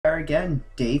again,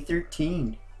 day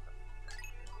 13.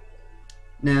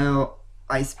 Now,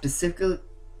 I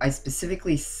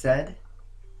specifically said,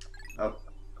 oh,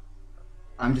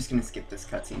 I'm just gonna skip this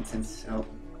cutscene since, oh,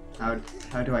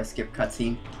 how do I skip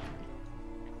cutscene?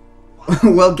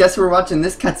 Well, guess we're watching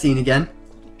this cutscene again.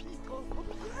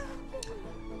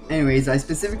 Anyways, I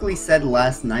specifically said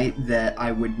last night that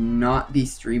I would not be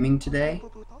streaming today.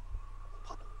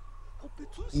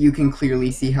 You can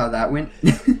clearly see how that went.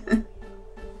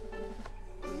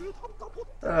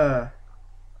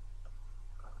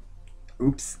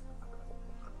 Oops.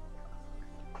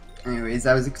 Anyways,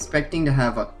 I was expecting to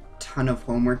have a ton of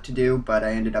homework to do, but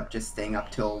I ended up just staying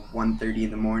up till 1:30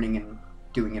 in the morning and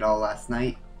doing it all last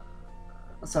night.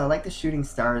 Also, I like the shooting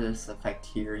stars effect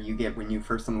here you get when you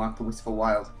first unlock the Wistful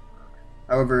Wild.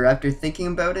 However, after thinking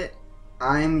about it,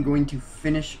 I'm going to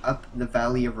finish up the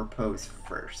Valley of Repose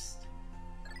first.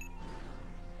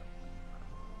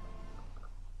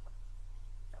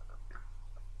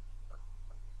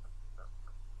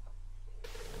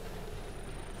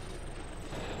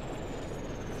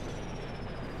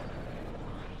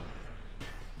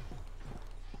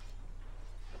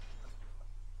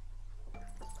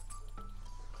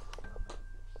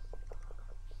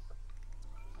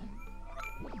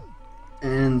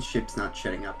 And ship's not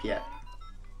shutting up yet.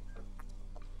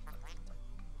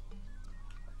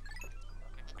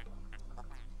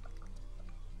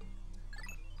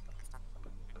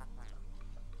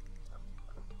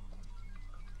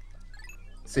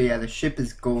 So yeah, the ship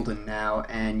is golden now,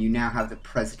 and you now have the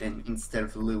president instead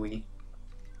of Louie.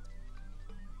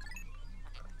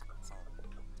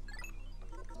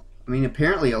 I mean,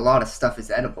 apparently a lot of stuff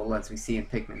is edible, as we see in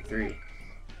Pikmin 3.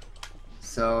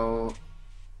 So,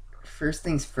 first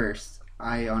things first,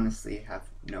 I honestly have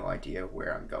no idea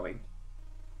where I'm going.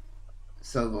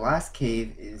 So the last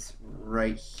cave is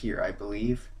right here, I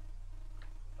believe.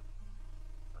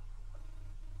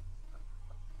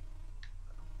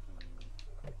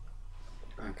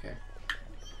 Okay.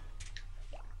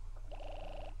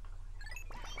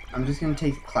 I'm just gonna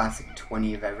take the classic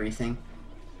 20 of everything.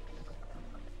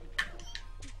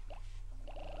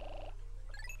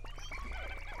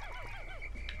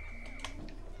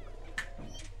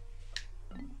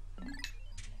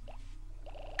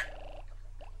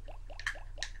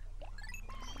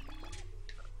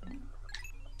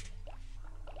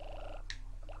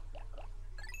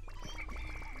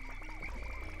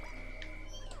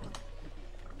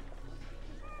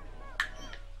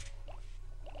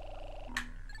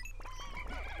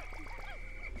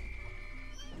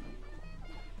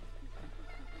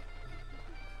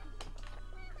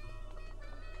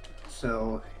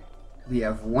 So we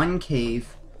have one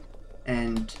cave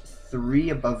and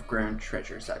 3 above ground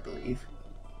treasures, I believe.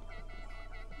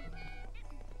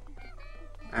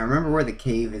 I remember where the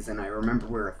cave is and I remember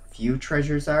where a few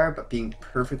treasures are, but being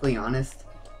perfectly honest,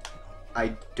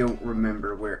 I don't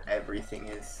remember where everything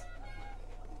is.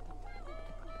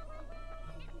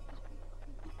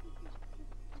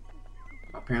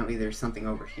 Apparently there's something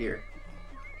over here.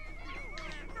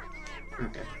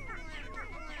 Okay.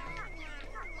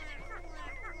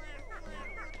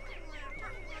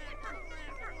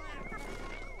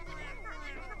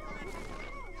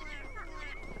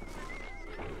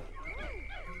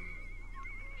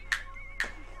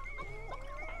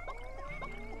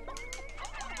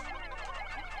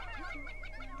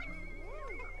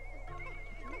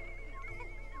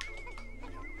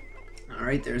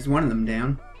 Alright, there's one of them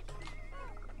down.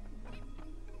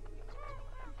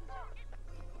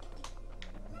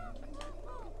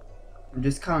 I'm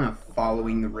just kind of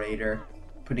following the radar,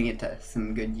 putting it to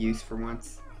some good use for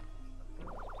once.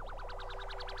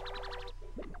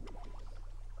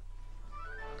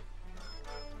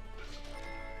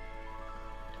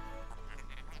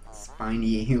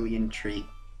 Spiny alien tree.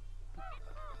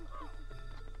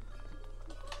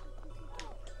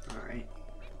 Alright.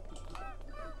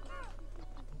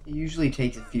 It usually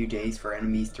takes a few days for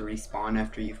enemies to respawn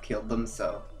after you've killed them,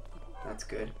 so that's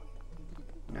good.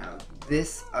 Now,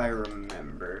 this I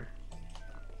remember,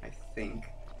 I think.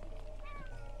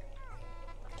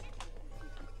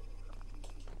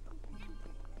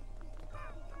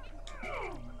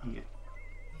 Yeah.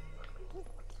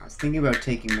 I was thinking about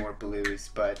taking more blues,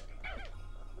 but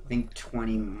I think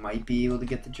 20 might be able to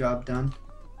get the job done.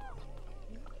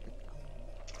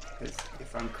 Because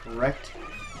if I'm correct,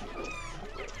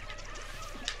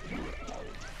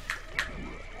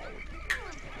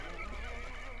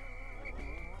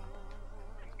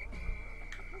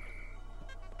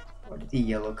 why did the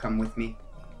yellow come with me?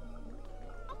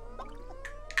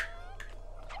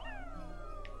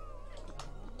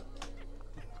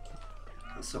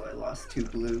 So I lost 2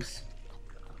 blues.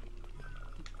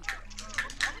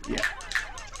 Yeah.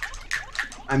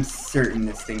 I'm certain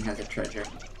this thing has a treasure.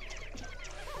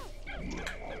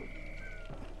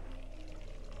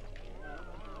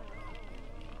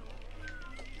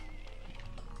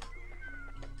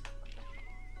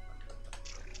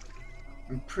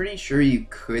 I'm pretty sure you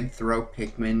could throw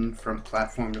Pikmin from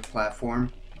platform to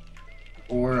platform,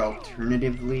 or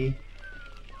alternatively,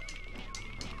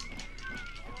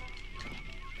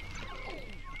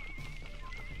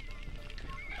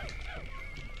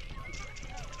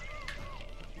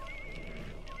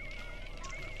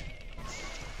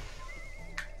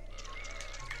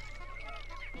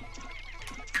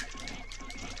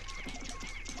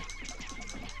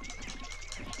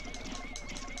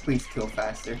 please kill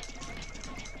faster.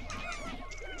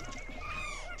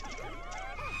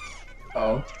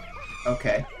 Oh,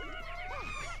 okay.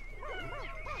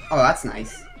 Oh, that's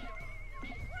nice.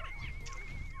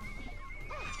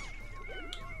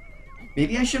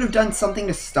 Maybe I should have done something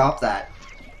to stop that.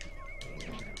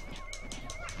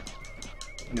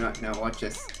 No, watch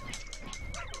this.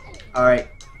 Alright,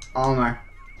 Almar.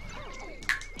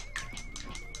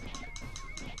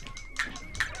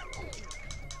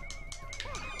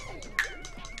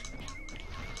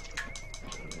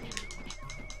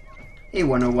 Hey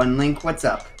 101 Link, what's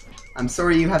up? I'm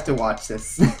sorry you have to watch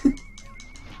this.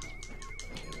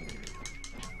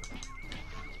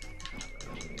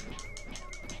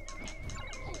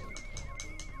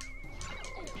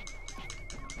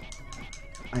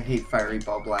 I hate fiery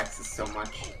bubble axes so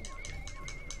much.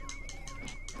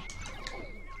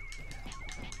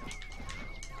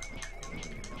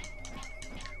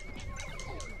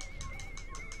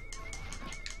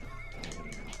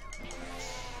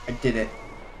 I did it.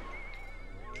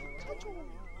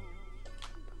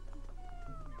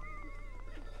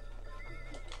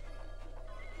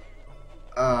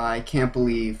 I can't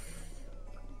believe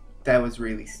that was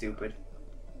really stupid.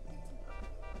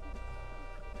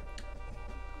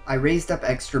 I raised up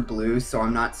extra blue, so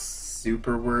I'm not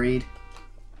super worried.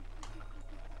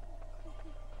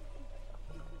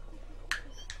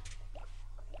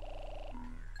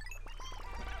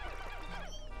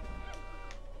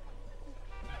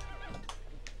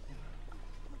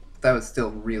 That was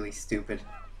still really stupid.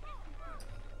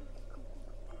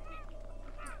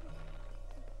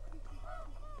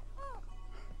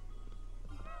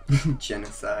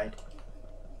 Genocide.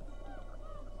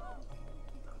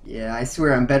 Yeah, I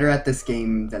swear I'm better at this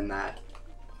game than that.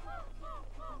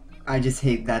 I just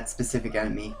hate that specific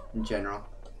enemy in general.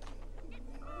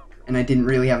 And I didn't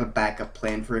really have a backup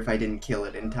plan for if I didn't kill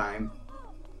it in time.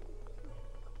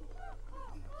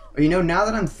 But you know, now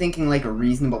that I'm thinking like a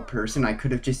reasonable person, I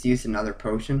could have just used another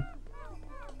potion.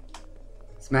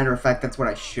 As a matter of fact, that's what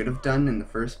I should have done in the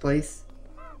first place.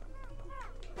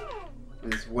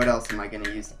 Because what else am I going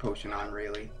to use the potion on,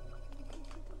 really?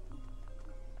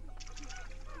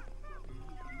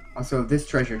 Also, this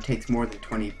treasure takes more than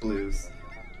 20 blues.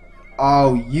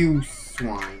 Oh, you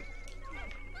swine.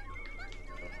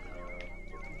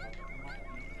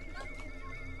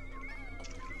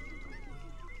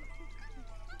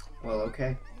 Well,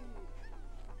 okay.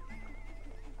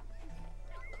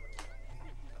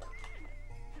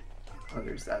 Oh,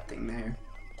 there's that thing there.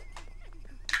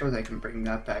 Suppose I can bring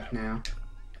that back now.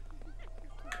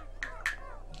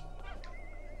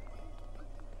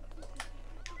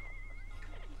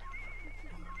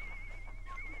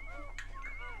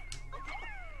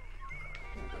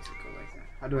 How does it go like that?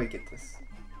 How do I get this?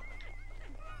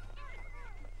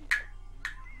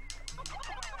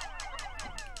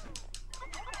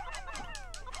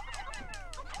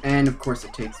 And of course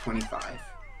it takes 25.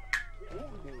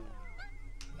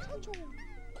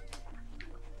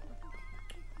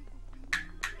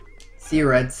 See you,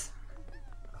 Reds.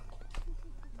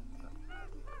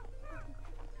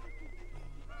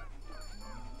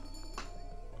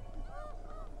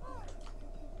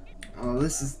 Oh,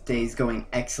 this day's going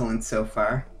excellent so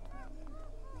far.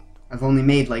 I've only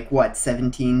made like, what,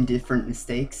 17 different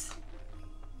mistakes?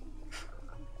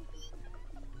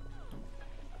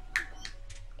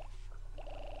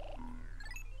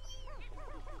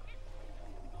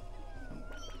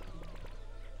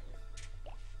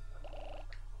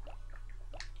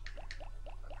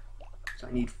 So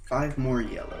I need 5 more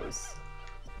yellows.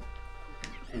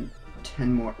 And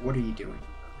 10 more. What are you doing?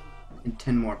 And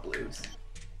 10 more blues.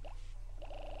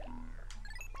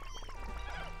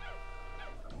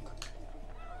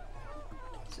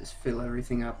 Let's just fill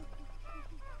everything up.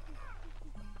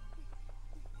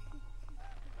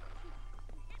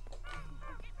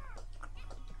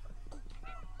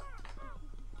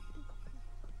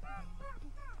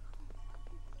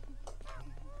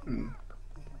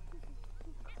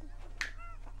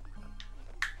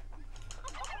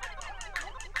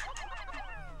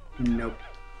 Nope.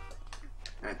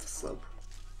 That's a slope.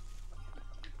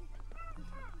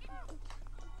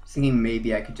 Thinking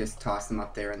maybe I could just toss them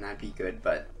up there and that'd be good,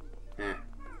 but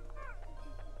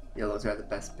yellows are the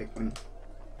best Pikmin.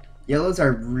 Yellows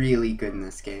are really good in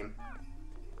this game.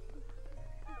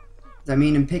 I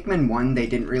mean, in Pikmin 1, they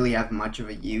didn't really have much of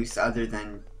a use other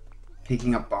than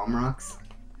picking up bomb rocks.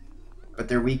 But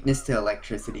their weakness to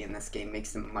electricity in this game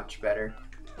makes them much better.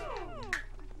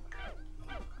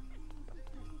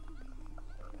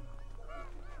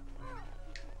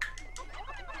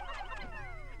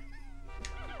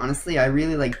 Honestly, I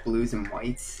really like blues and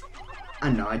whites. I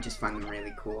don't know, I just find them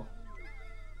really cool.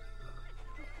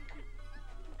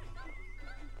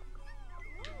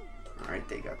 Alright,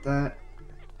 they got that.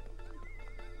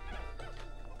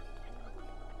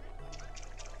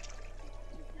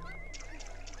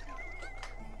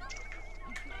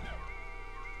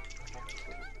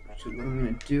 Actually, what I'm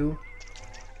gonna do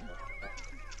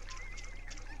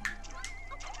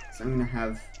is I'm gonna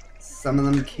have some of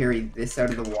them carry this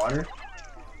out of the water.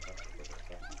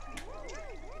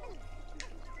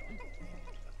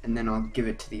 And then I'll give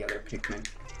it to the other Pikmin.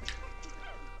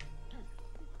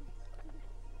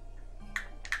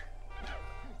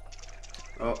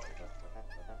 Oh.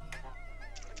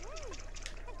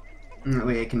 And that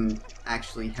way I can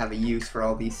actually have a use for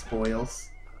all these spoils,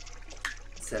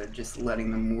 instead of just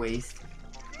letting them waste.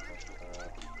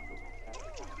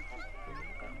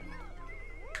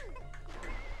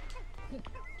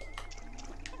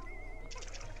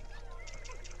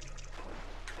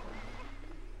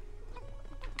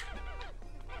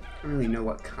 I don't really know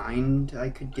what kind I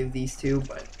could give these to,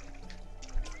 but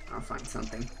I'll find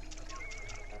something.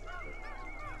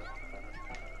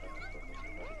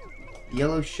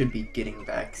 Yellow should be getting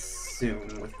back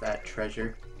soon with that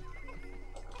treasure.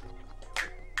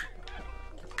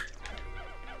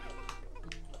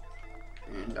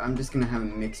 And I'm just gonna have a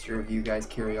mixture of you guys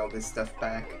carry all this stuff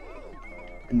back.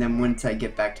 And then once I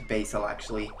get back to base, I'll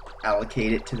actually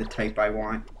allocate it to the type I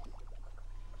want.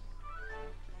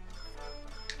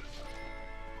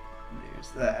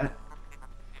 That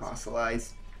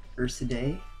fossilized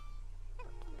Ursidae.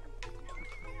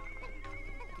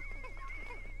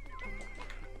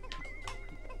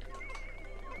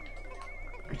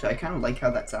 Actually, I kind of like how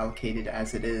that's allocated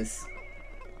as it is.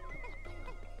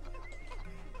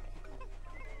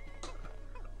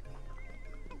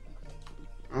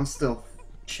 I'll still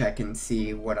check and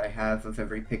see what I have of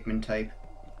every Pikmin type.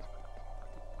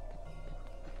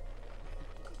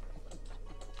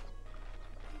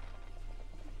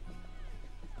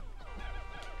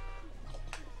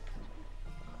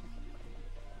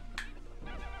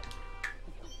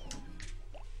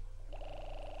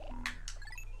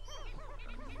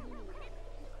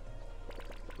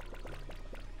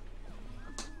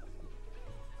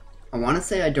 I want to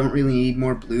say I don't really need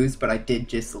more blues, but I did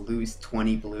just lose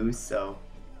 20 blues, so...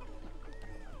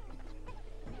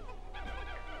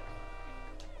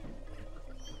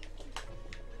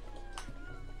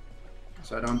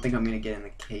 So I don't think I'm going to get in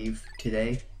the cave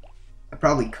today. I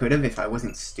probably could have if I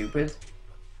wasn't stupid.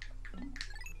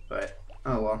 But,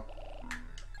 oh well.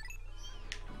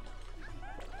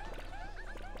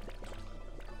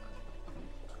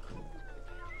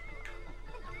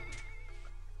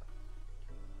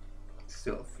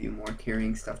 Still a few more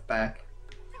carrying stuff back.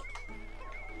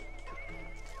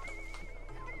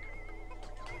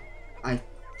 I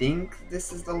think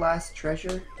this is the last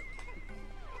treasure.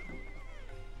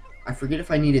 I forget if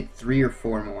I needed 3 or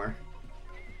 4 more.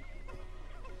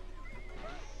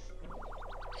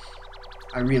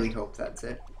 I really hope that's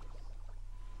it.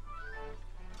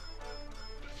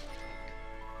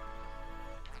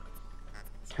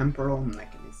 Temporal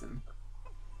mechanism.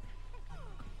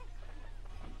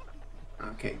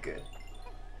 Okay, good.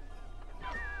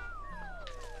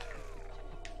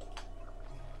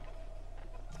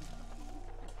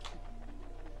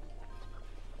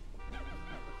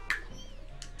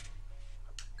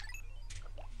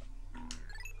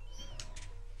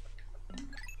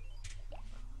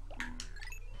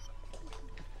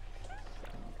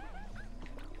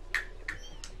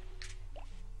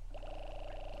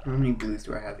 How many blues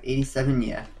do I have? 87?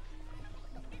 Yeah.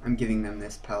 I'm giving them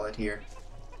this pellet here.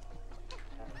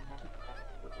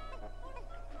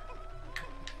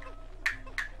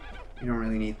 You don't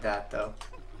really need that, though.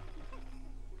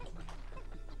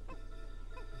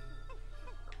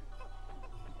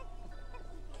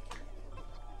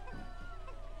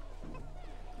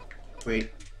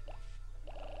 Wait.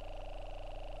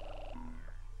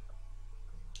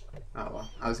 Oh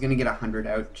well. I was gonna get 100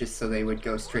 out just so they would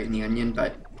go straight in the onion,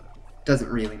 but it doesn't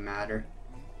really matter.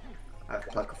 I have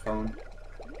pluck a phone.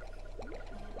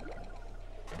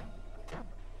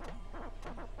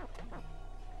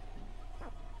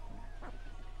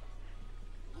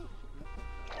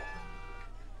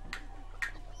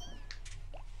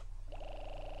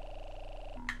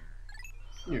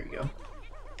 There we go.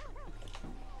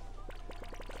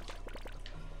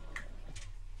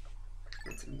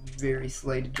 That's a very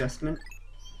slight adjustment.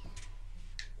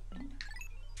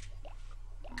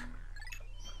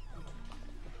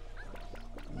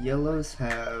 Yellows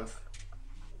have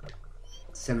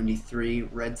 73,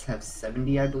 reds have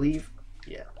 70, I believe.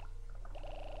 Yeah.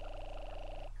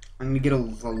 I'm gonna get a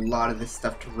lot of this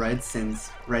stuff to reds, since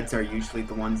reds are usually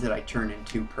the ones that I turn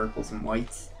into purples and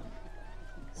whites.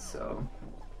 So...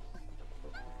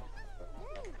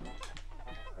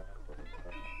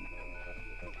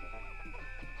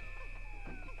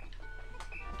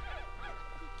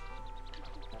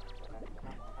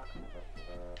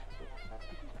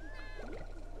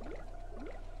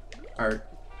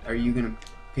 Are you gonna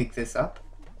pick this up?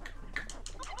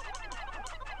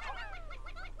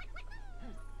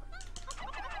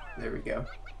 There we go.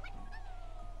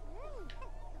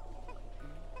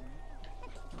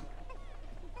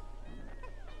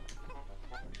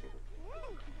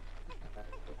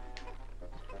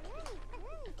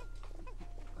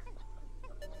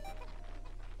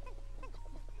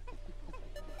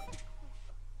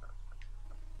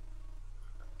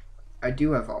 I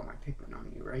do have all my Pikmin on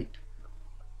me, right?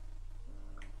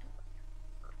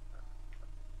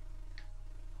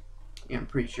 Yeah, I'm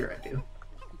pretty sure I do.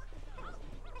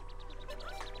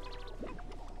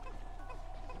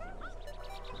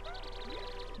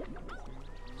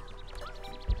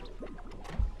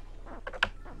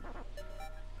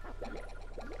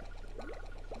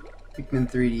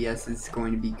 Pikmin 3DS is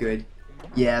going to be good.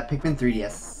 Yeah, Pikmin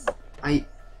 3DS.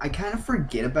 I kind of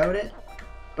forget about it,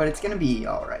 but it's gonna be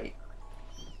alright.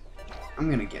 I'm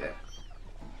gonna get it.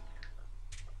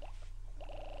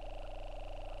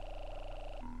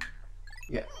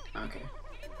 Yeah, okay.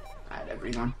 I had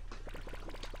everyone.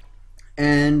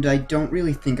 And I don't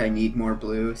really think I need more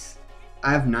blues.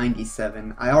 I have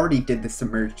 97. I already did the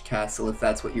submerged castle, if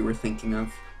that's what you were thinking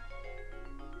of.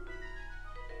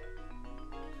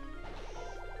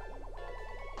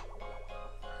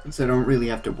 So I don't really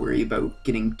have to worry about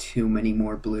getting too many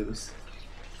more blues.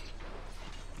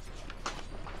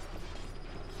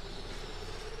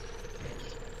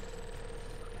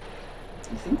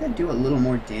 I think that'd do a little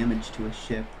more damage to a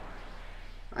ship.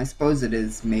 I suppose it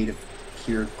is made of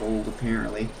pure gold,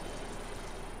 apparently.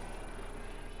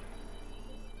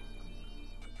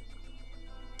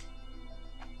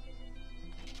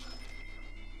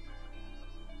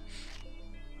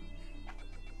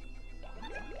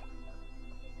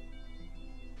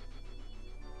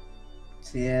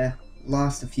 So yeah,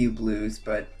 lost a few blues,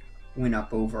 but went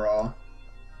up overall.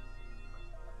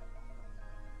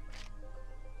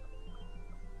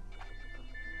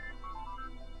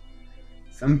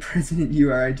 Some president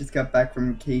you are, I just got back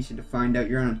from vacation to find out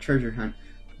you're on a treasure hunt.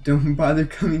 Don't bother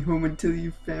coming home until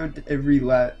you've found every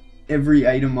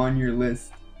item on your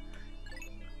list.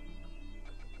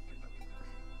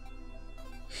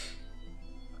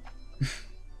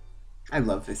 I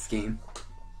love this game.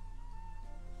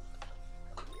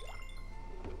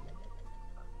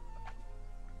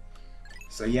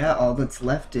 So yeah, all that's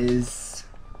left is...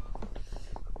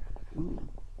 Ooh.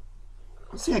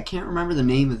 See, I can't remember the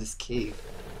name of this cave.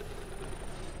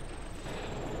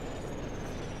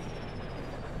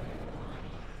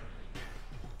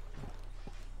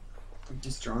 I'm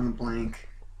just drawing a blank.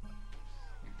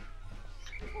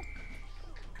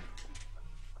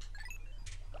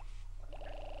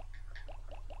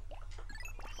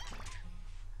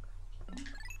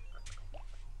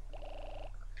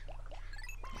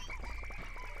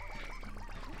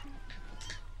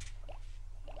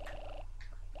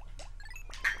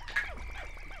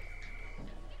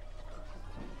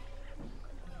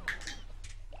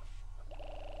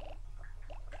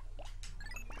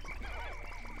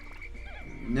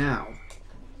 Now,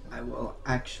 I will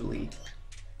actually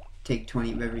take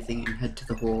 20 of everything and head to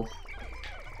the hole.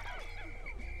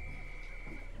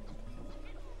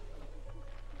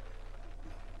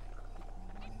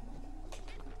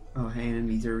 Oh, hey,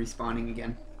 enemies are respawning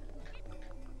again.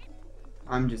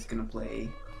 I'm just gonna play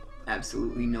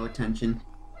absolutely no attention.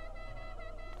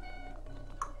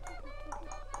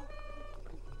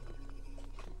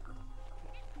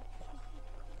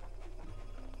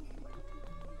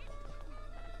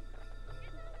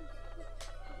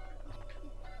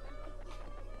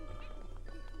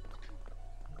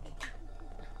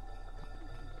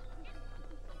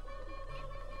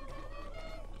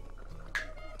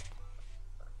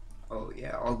 Oh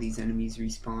yeah, all these enemies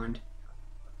respawned.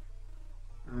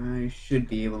 I should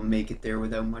be able to make it there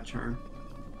without much harm.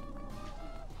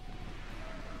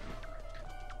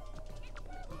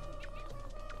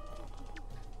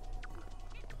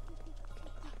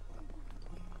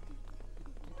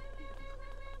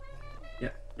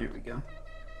 There we go.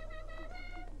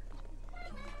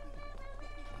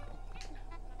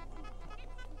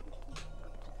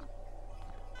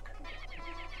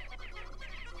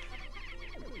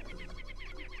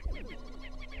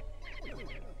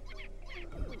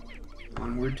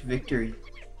 Onward to victory.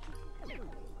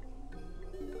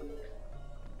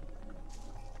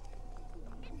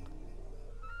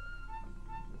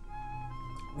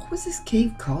 What was this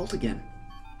cave called again?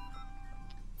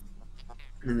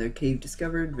 Another cave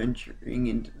discovered. Venturing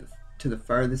into the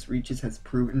farthest reaches has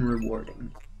proven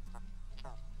rewarding.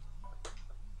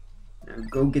 Now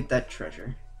go get that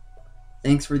treasure.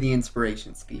 Thanks for the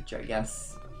inspiration speech, I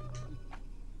guess.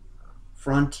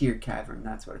 Frontier Cavern,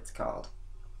 that's what it's called.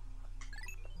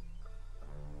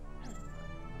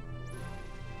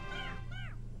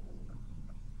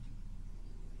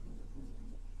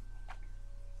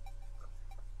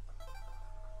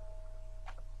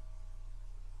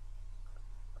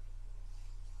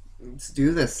 Let's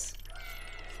do this.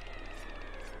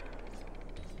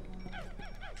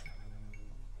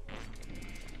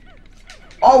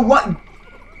 Oh, what?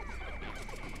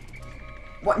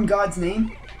 What in God's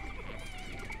name?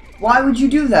 Why would you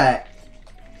do that?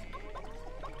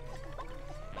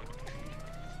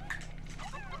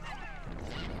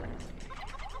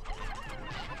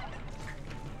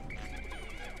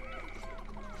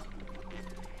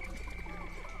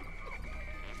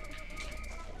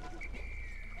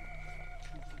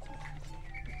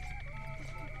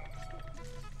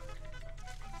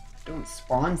 Don't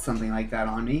spawn something like that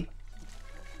on me.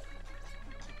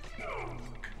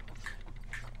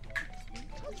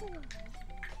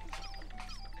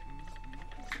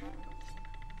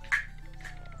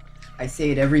 I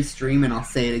say it every stream and I'll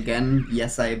say it again.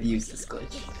 Yes, I have used this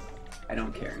glitch. I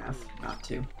don't care enough not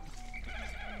to.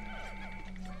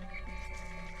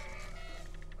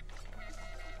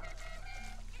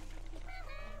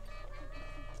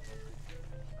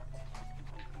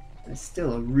 It's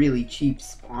still a really cheap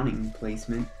spawning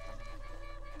placement.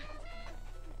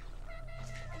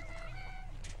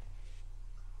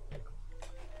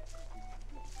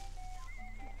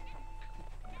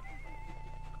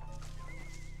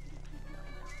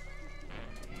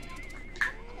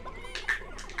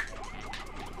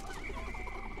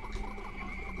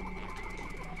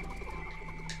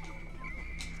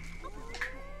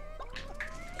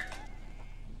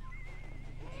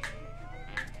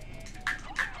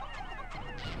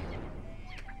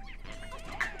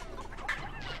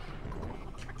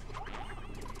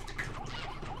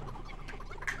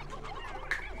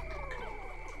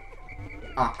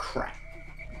 Aw, crap.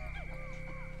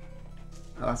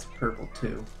 Oh, that's purple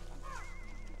too.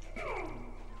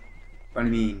 But I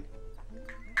mean,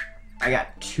 I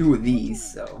got 2 of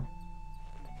these, so.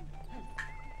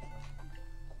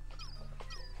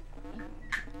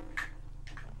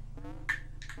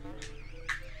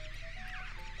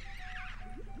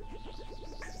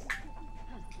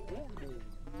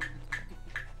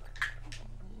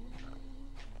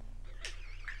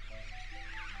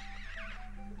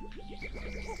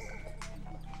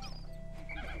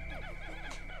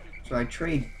 So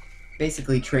I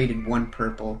basically traded 1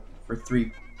 purple for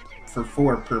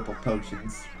 4 purple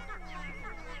potions.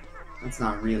 That's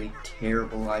not really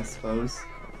terrible, I suppose.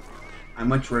 I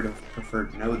much would have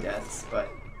preferred no deaths,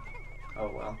 but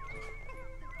oh well.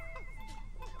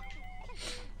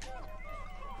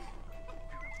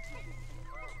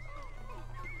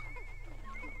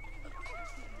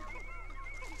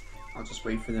 I'll just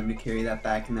wait for them to carry that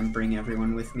back and then bring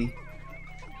everyone with me.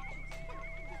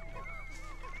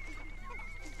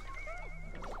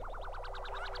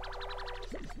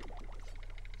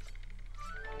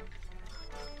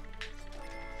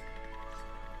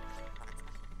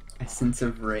 Essence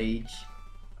of Rage.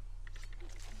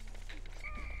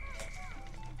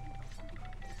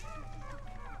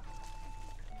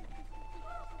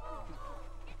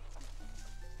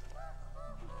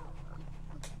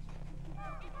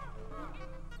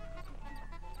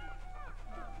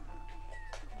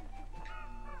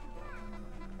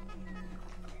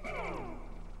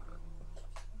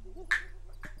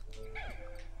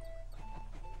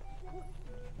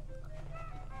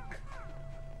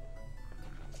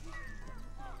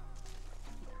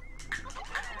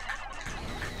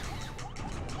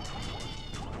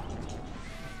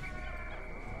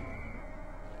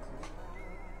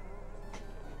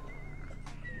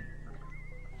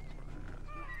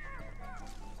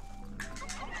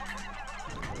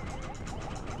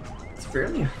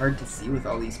 Fairly hard to see with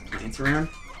all these plants around,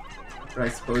 but I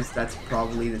suppose that's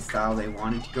probably the style they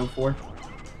wanted to go for.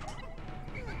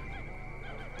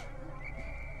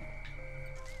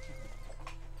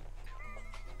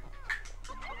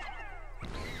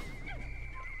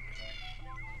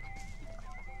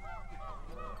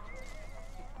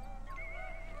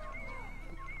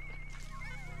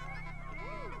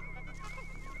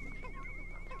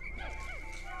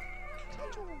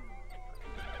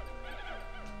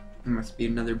 There must be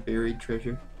another buried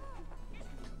treasure.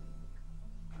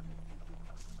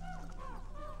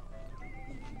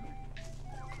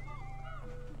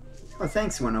 Oh,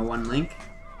 thanks 101 Link.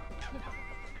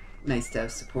 Nice to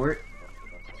have support.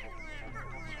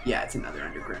 Yeah, it's another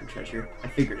underground treasure. I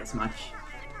figured as much.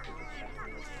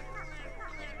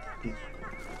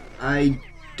 I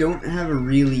don't have a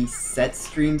really set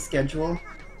stream schedule.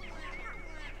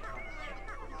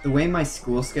 The way my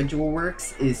school schedule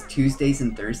works is Tuesdays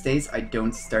and Thursdays I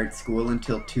don't start school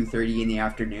until 2:30 in the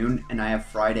afternoon, and I have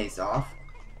Fridays off.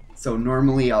 So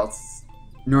normally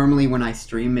when I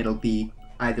stream it'll be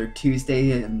either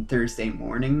Tuesday and Thursday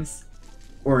mornings,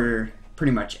 or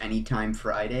pretty much any time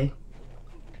Friday.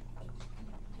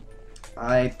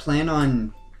 I plan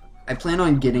on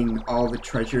getting all the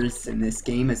treasures in this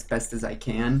game as best as I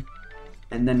can,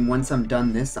 and then once I'm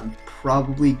done this, I'm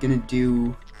probably gonna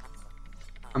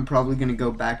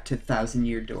go back to Thousand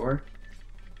Year Door.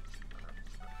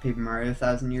 Paper Mario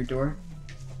Thousand Year Door.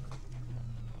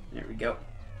 There we go.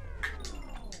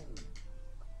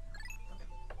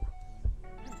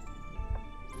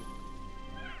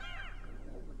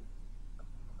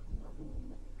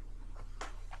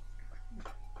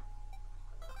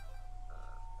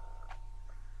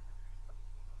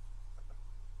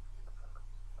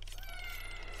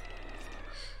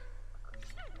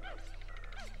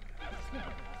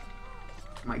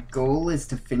 My goal is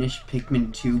to finish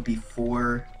Pikmin 2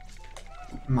 before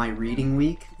my reading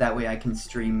week. That way I can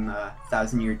stream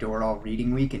Thousand Year Door all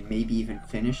reading week and maybe even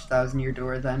finish Thousand Year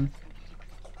Door then.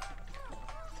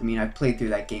 I mean, I've played through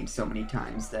that game so many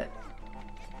times that...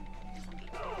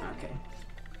 Okay.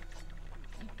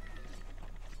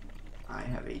 I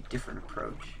have a different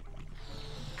approach.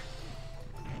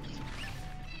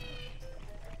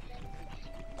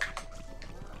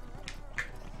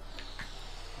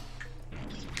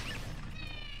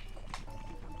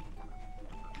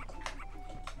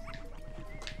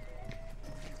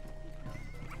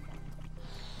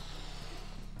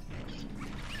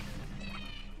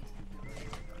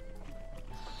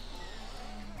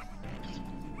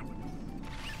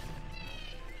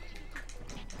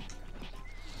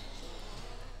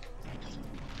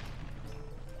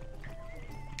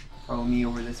 Follow me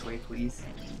over this way, please.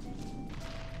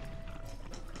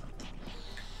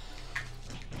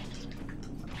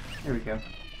 There we go.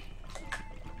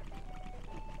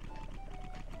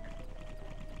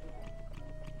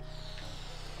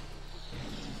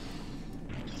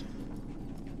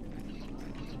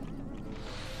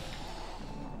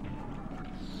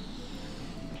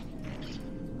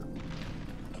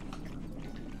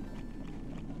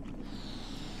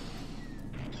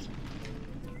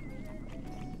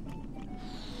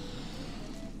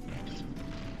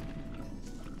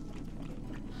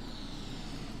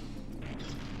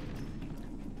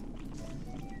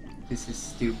 This is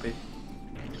stupid.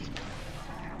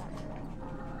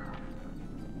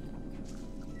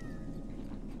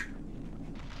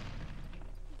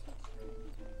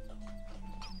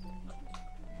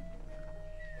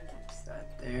 What's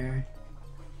that there?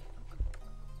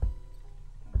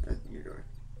 That's your door.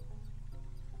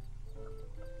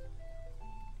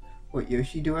 What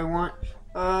Yoshi do I want?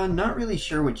 Not really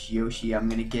sure which Yoshi I'm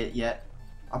gonna get yet.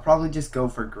 I'll probably just go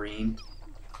for green.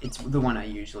 It's the one I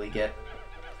usually get.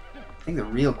 I think the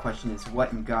real question is,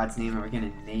 what in God's name are we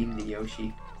going to name the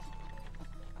Yoshi?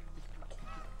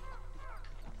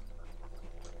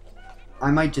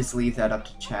 I might just leave that up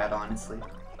to chat, honestly.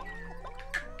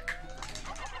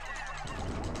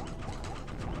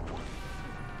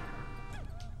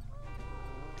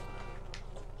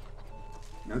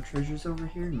 No treasures over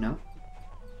here? No.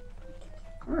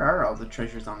 Where are all the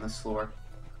treasures on this floor?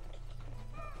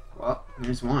 Well,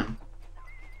 there's one.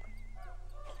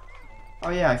 Oh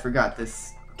yeah, I forgot,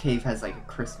 this cave has like a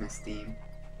Christmas theme.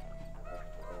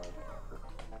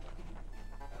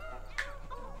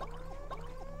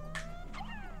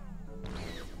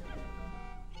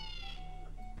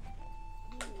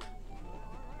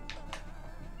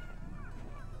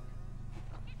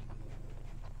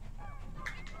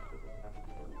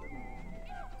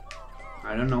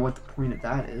 I don't know what the point of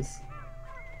that is.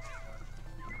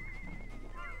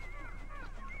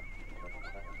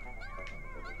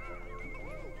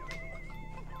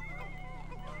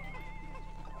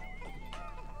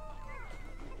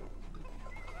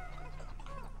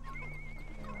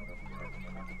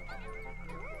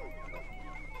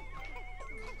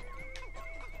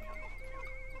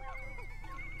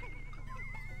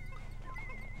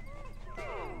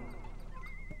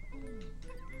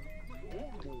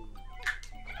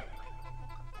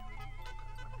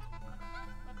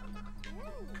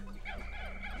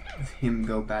 Him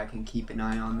go back and keep an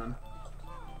eye on them.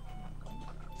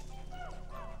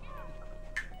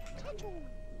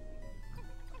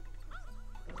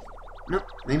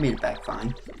 made it back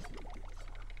fine.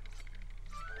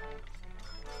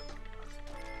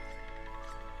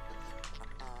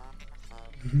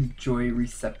 Joy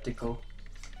receptacle.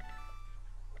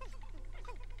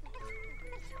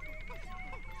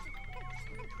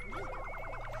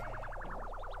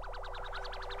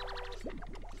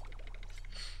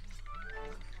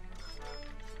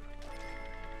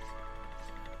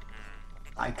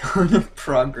 Icon of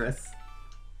progress.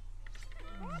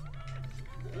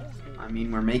 I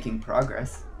mean, we're making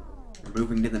progress. We're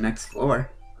moving to the next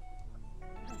floor.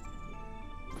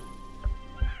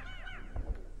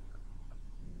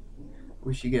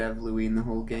 Wish you could have Louie in the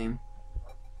whole game.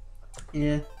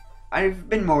 Yeah, I've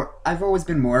always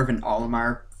been more of an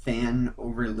Olimar fan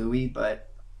over Louie, but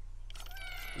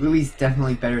Louie's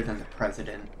definitely better than the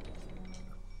president.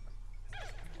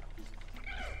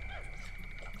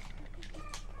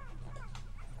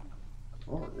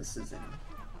 Oh, this is in.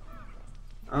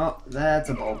 Oh, that's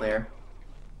a ball bear.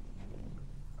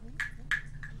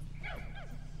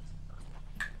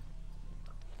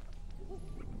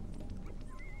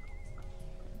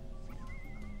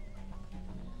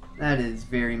 That is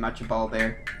very much a ball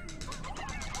bear.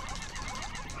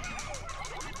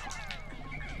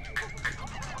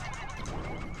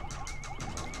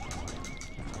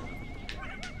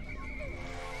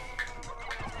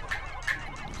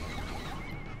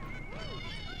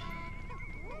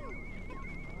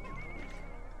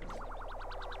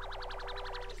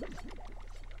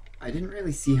 I didn't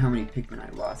really see how many Pikmin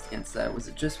I lost against that. Was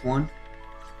it just one?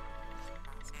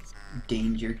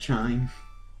 Danger chime.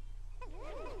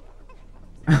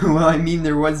 Well, I mean,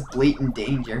 there was blatant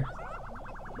danger.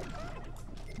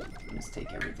 Just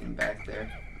take everything back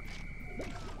there.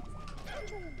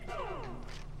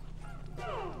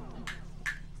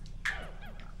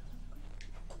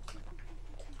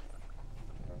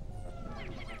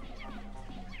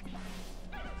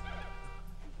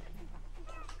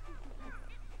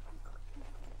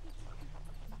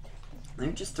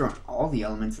 They're just throwing all the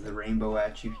elements of the rainbow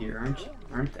at you here,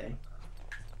 aren't they?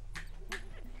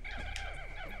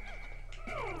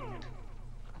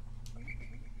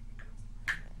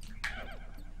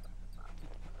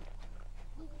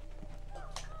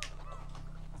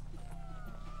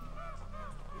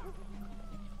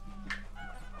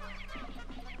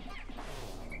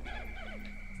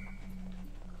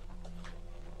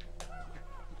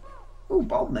 Ooh,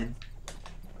 Bulbman.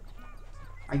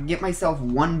 I can get myself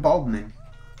one Bulbman.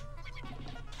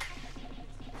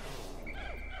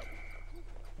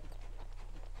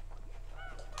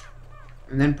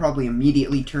 And then probably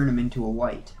immediately turn him into a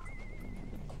white.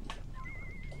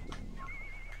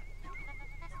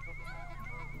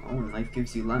 Oh, and life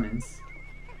gives you lemons.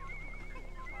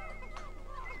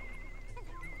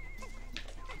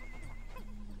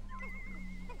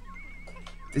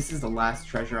 This is the last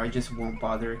treasure. I just won't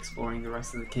bother exploring the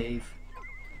rest of the cave.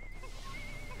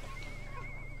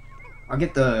 I'll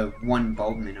get the one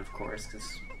Bulbman, of course,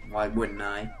 because why wouldn't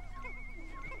I?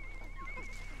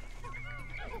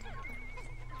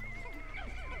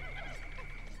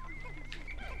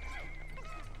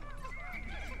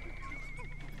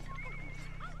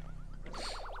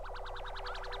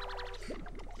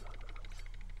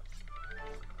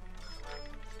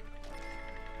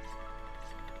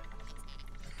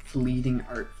 Fleeting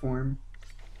art form.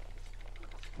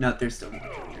 No, there's still more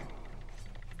treasure.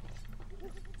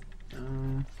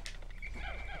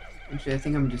 Actually, I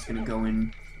think I'm just gonna go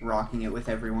in rocking it with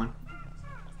everyone.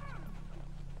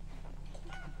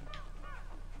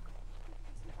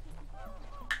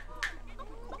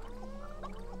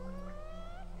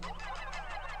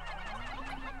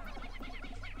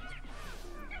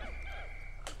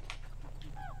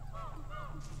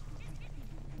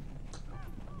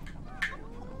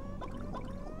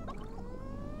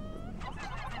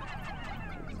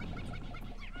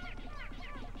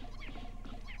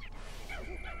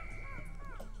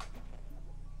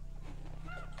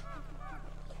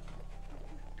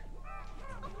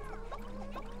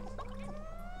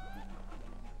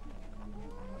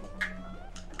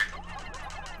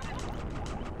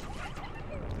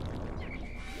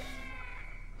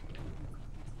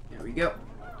 There we go.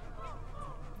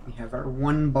 We have our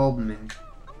one Bulbman,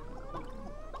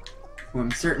 who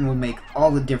I'm certain will make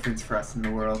all the difference for us in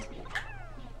the world.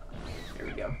 There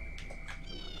we go.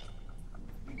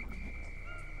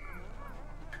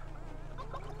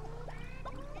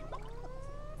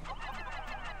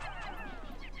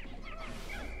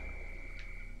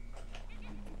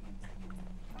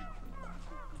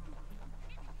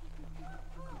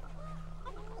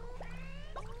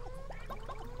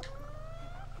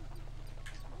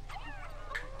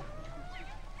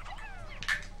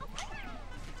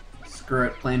 Screw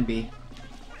it, plan B.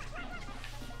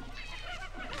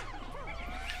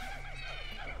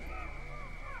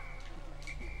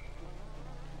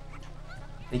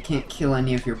 They can't kill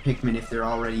any of your Pikmin if they're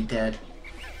already dead.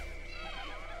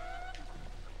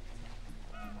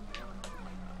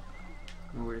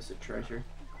 Oh, where's the treasure?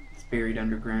 It's buried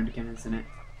underground again, isn't it?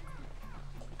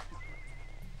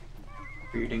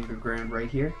 Buried underground right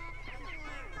here?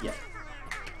 Yeah.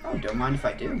 Oh, don't mind if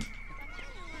I do.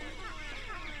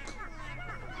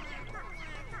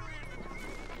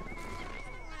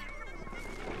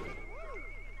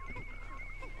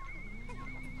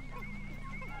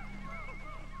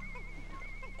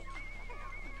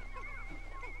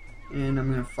 And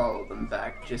I'm gonna follow them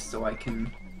back just so I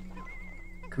can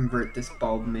convert this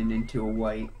Bulbmin into a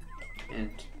white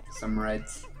and some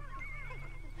reds.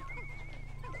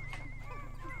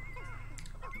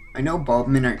 I know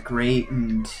Bulbmin aren't great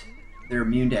and they're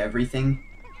immune to everything,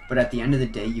 but at the end of the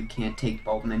day you can't take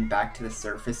Bulbmin back to the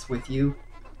surface with you,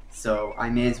 so I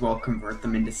may as well convert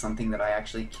them into something that I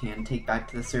actually can take back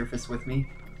to the surface with me.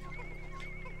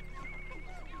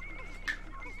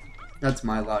 That's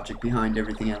my logic behind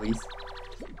everything, at least.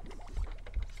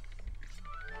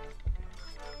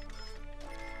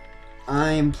 I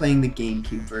am playing the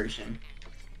GameCube version.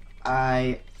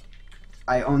 I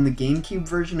own the GameCube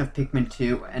version of Pikmin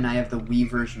 2, and I have the Wii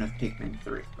version of Pikmin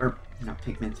 3. Or, not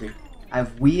Pikmin 3. I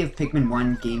have Wii of Pikmin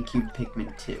 1, GameCube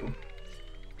Pikmin 2.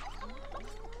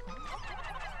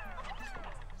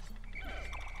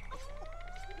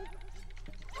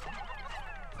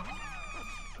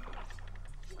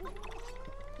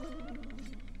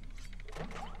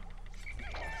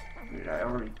 Did I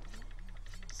already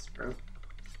sprout?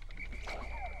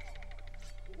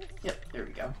 Yep, there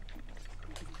we go.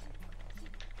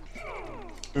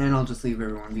 And I'll just leave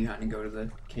everyone behind and go to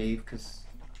the cave, because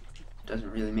it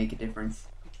doesn't really make a difference.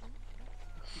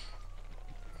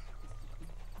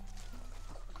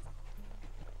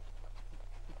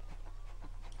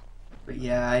 But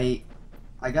yeah,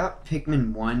 I got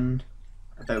Pikmin 1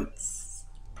 about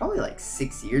probably like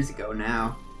 6 years ago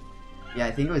now. Yeah,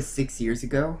 I think it was 6 years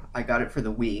ago. I got it for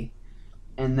the Wii.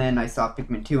 And then I saw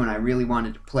Pikmin 2 and I really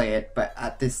wanted to play it, but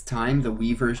at this time the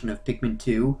Wii version of Pikmin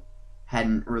 2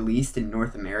 hadn't released in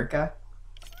North America.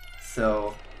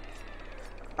 So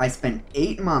I spent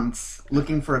 8 months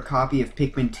looking for a copy of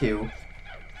Pikmin 2,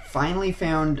 finally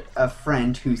found a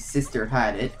friend whose sister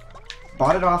had it,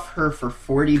 bought it off her for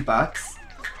 40 bucks,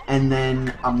 and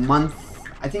then a month,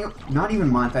 I think, not even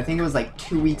a month, I think it was like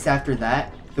 2 weeks after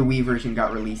that, the Wii version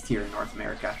got released here in North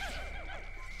America.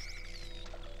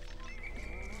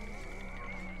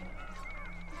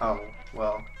 Oh,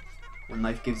 well, when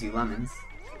life gives you lemons.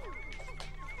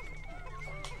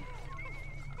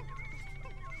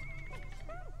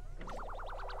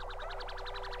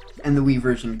 And the Wii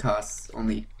version costs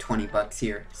only 20 bucks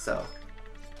here, so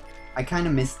I kind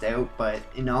of missed out, but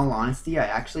in all honesty, I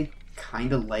actually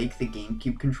kind of like the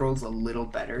GameCube controls a little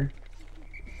better.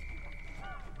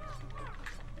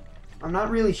 I'm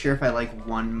not really sure if I like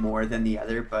one more than the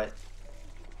other, but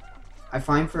I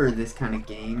find for this kind of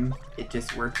game, it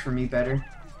just works for me better.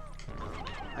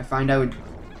 I find I would,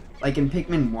 like in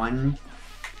Pikmin 1,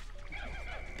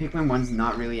 Pikmin 1's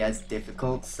not really as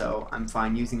difficult, so I'm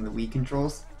fine using the Wii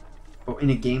controls. But in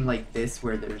a game like this,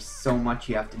 where there's so much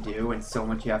you have to do and so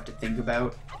much you have to think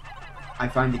about, I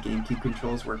find the GameCube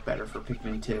controls work better for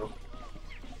Pikmin 2.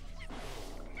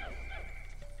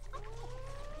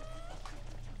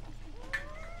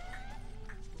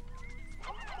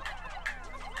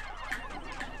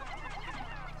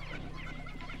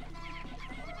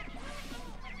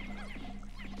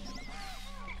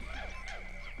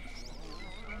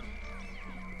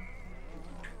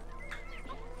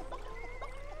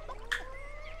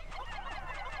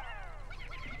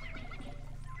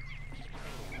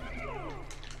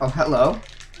 Oh, hello.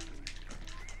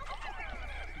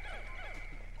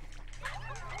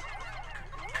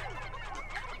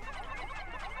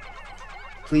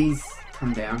 Please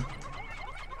come down.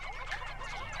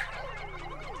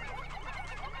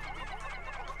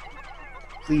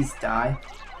 Please die.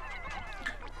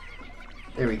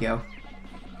 There we go.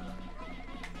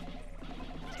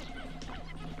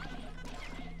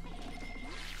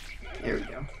 There we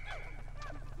go.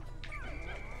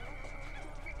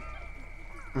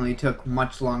 Only took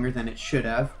much longer than it should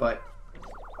have, but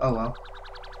oh well.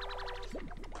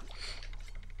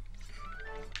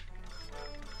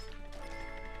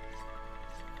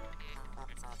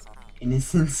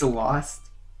 Innocence lost?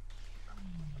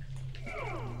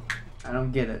 I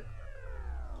don't get it.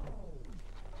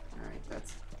 Alright,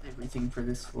 that's everything for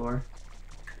this floor.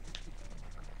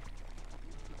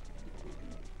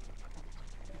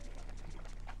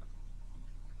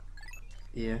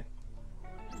 Yeah.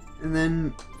 And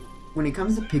then, when it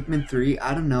comes to Pikmin 3,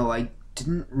 I don't know, I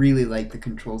didn't really like the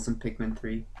controls in Pikmin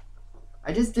 3.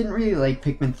 I just didn't really like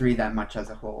Pikmin 3 that much as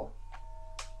a whole.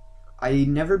 I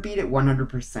never beat it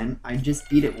 100%, I just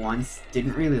beat it once,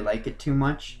 didn't really like it too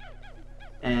much,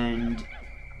 and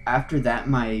after that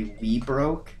my Wii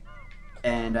broke,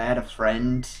 and I had a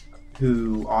friend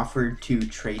who offered to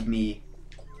trade me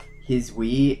his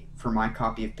Wii for my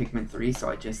copy of Pikmin 3, so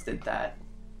I just did that.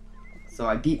 So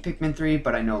I beat Pikmin 3,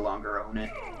 but I no longer own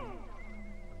it.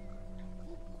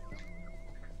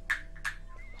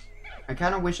 I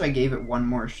kind of wish I gave it one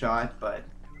more shot, but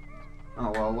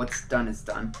oh well, what's done is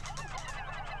done.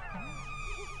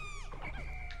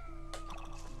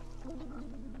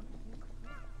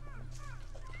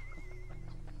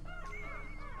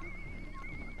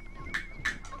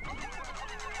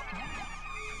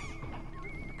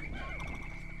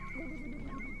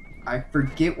 I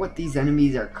forget what these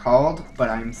enemies are called, but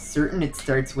I'm certain it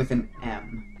starts with an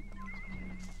M.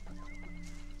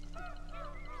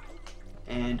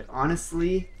 And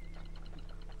honestly,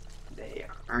 they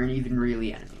aren't even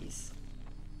really enemies.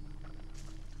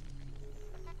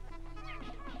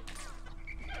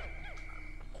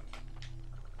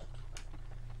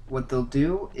 What they'll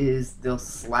do is they'll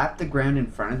slap the ground in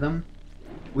front of them,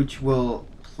 which will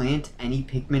plant any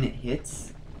Pikmin it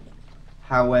hits.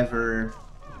 However,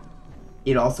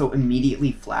 it also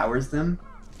immediately flowers them.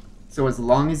 So as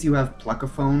long as you have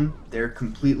Pluckaphone, they're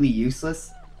completely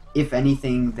useless. If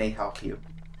anything, they help you.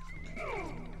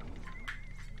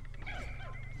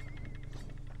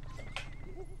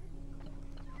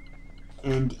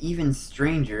 And even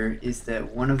stranger is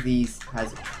that one of these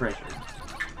has a treasure.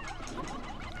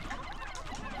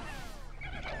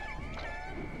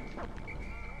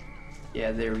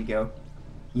 Yeah, there we go.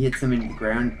 He hits them into the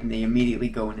ground and they immediately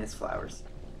go in as flowers.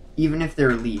 Even if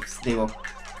they're leaves, they will,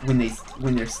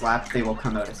 when they're slapped, they will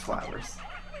come out as flowers.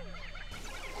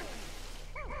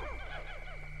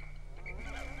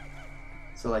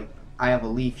 So like, I have a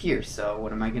leaf here, so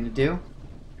what am I gonna do?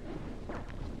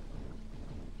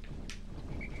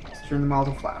 Just turn them all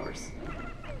to flowers.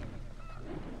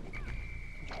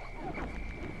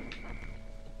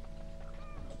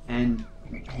 And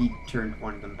he turned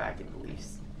one of them back into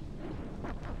leaves.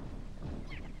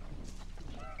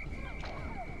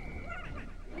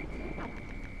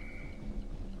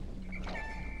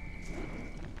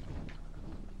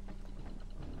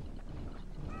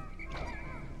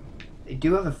 They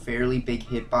do have a fairly big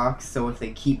hitbox, so if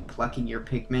they keep plucking your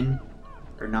Pikmin,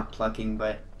 or not plucking,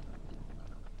 but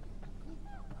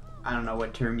I don't know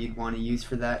what term you'd want to use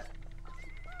for that,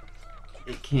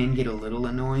 it can get a little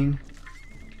annoying.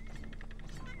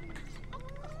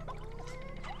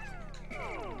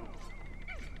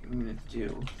 What I'm gonna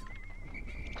do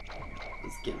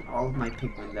is get all of my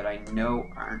Pikmin that I know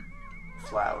aren't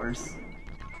flowers.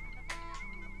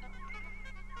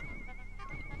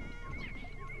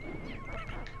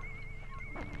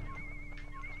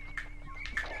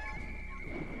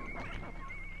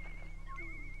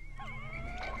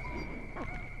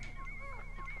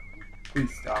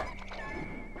 Please stop.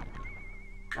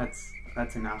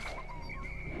 That's enough.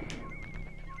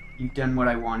 You've done what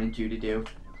I wanted you to do.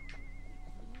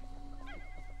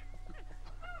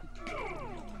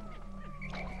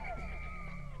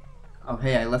 Oh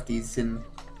hey, I left these in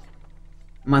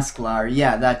Muscular.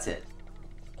 Yeah, that's it.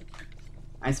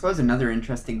 I suppose another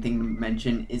interesting thing to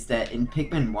mention is that in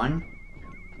Pikmin 1,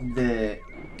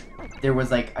 there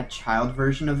was like a child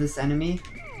version of this enemy,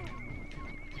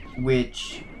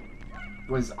 which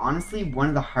was honestly one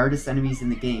of the hardest enemies in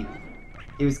the game.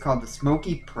 It was called the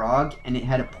Smoky Prog, and it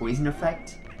had a poison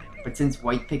effect, but since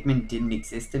white Pikmin didn't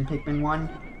exist in Pikmin 1,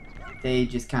 they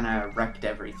just kinda wrecked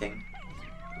everything.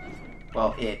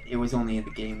 Well, it was only in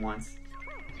the game once.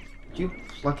 Did you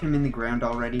pluck him in the ground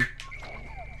already?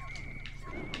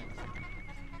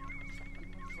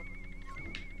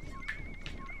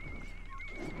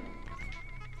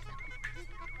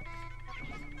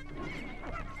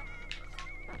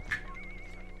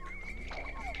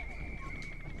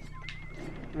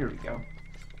 There we go.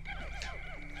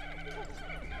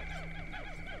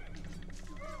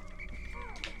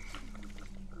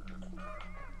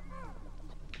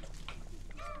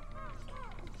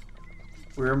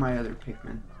 Where are my other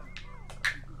Pikmin?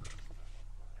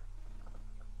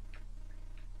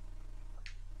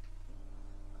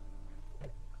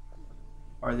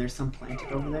 Are there some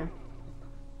planted over there?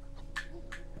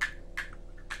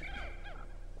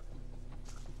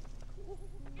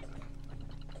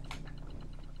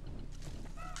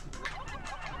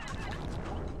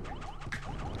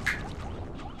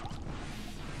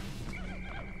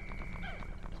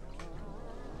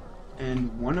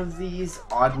 And one of these,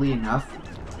 oddly enough,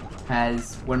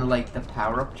 has one of like the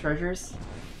power-up treasures.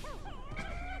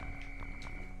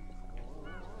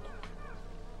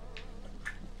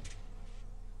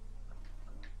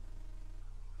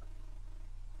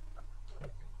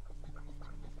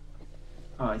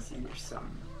 Oh, I see, there's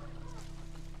some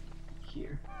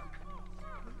here.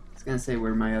 I was gonna say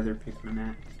where my other Pikmin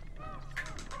at.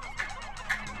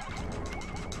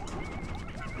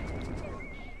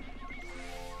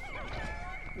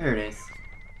 There it is.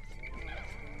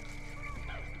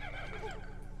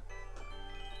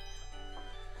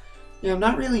 Yeah, I'm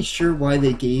not really sure why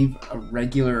they gave a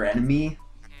regular enemy.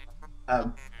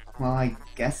 Well, I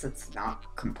guess it's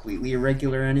not completely a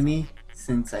regular enemy,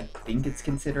 since I think it's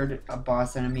considered a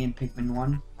boss enemy in Pikmin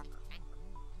 1.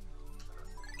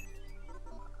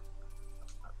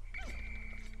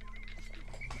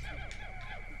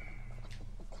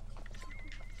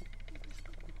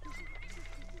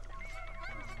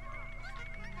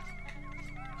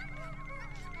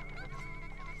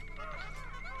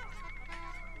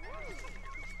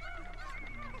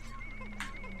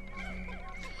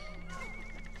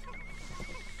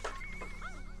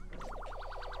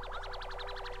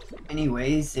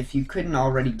 Anyways, if you couldn't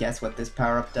already guess what this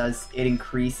power-up does, it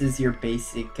increases your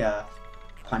basic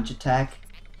punch attack,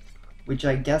 which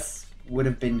I guess would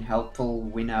have been helpful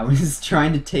when I was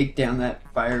trying to take down that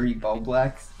fiery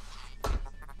Bulblax.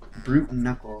 Brute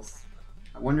Knuckles.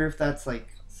 I wonder if that's like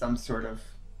some sort of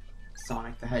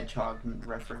Sonic the Hedgehog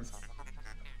reference.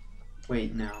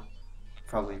 Wait, no.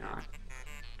 Probably not.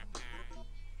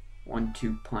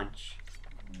 1-2 punch.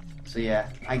 So yeah,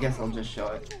 I guess I'll just show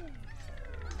it.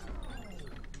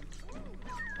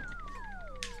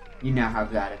 You now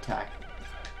have that attack.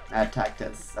 That attack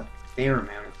does a fair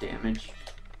amount of damage.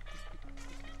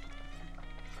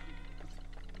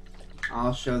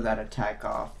 I'll show that attack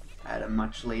off at a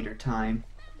much later time,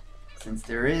 since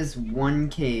there is one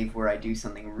cave where I do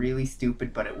something really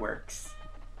stupid, but it works.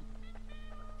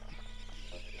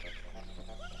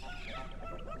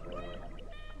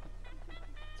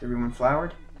 Is everyone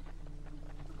flowered?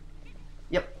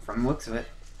 Yep, from the looks of it.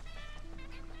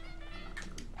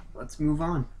 Let's move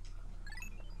on.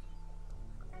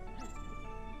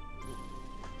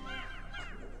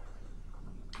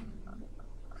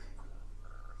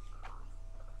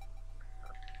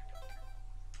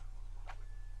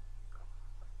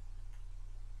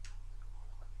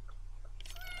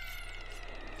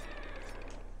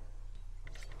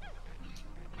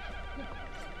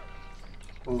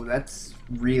 Oh, that's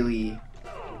really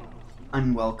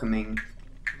unwelcoming.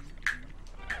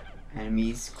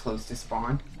 Enemies close to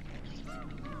spawn.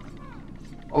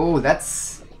 Oh,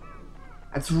 that's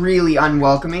really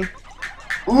unwelcoming.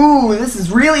 Ooh, this is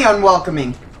really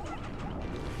unwelcoming.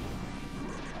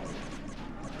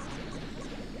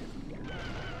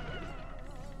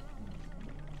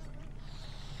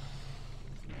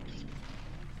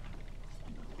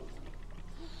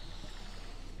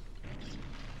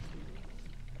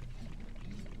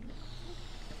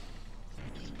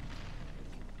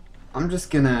 I'm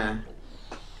just gonna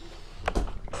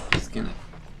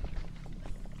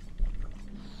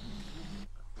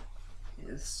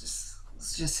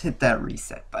let's just hit that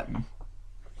reset button.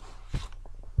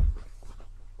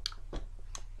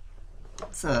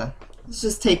 Let's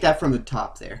just take that from the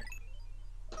top there.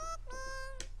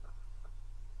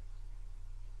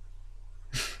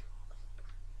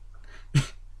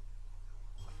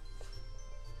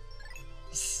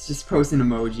 Just post an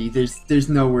emoji. There's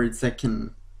no words that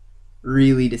can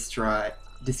really describe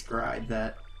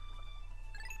that.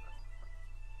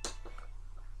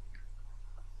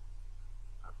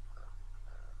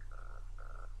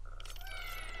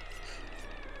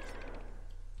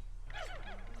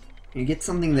 You get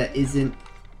something that isn't...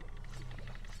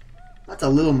 That's a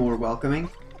little more welcoming.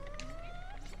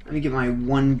 Let me get my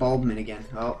one Bulbmin again.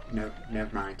 Oh, no,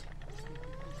 never mind.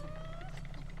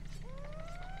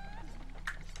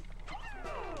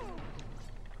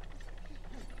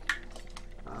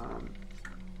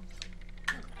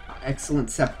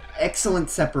 Excellent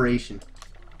separation.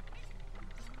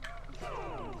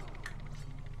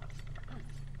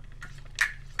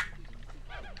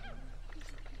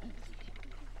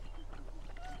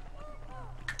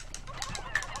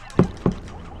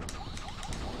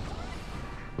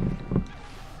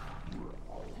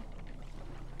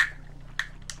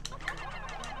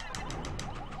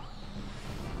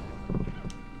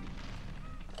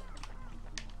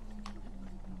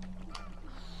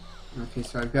 Okay,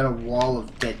 so I've got a wall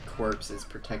of dead corpses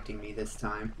protecting me this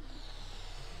time.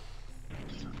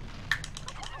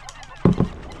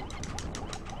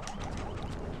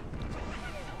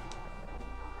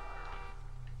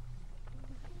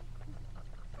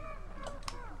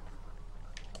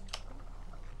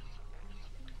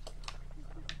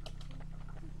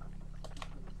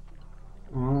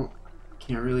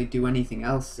 can't really do anything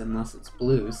else unless it's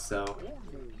blues, so...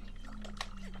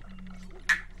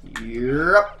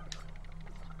 Yep.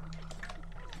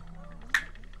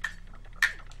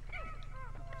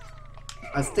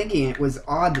 I was thinking it was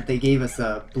odd that they gave us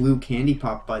a blue candy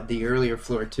pop bud the earlier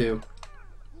floor too.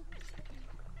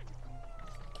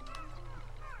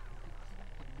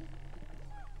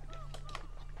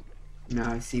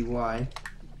 Now I see why.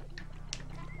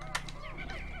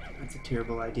 That's a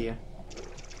terrible idea.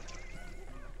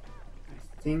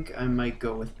 I think I might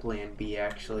go with plan B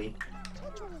actually.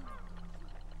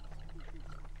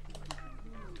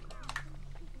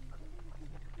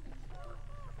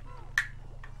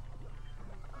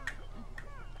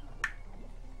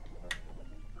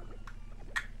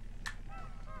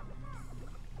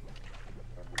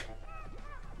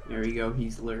 There we go,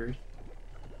 he's lured.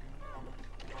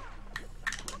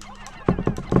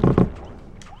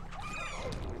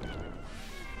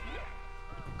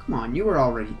 Come on, you were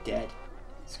already dead.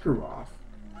 Screw off.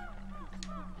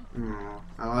 Oh,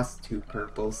 I lost 2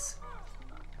 purples.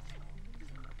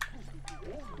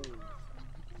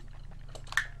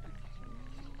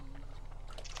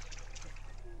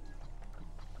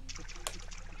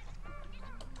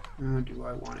 How do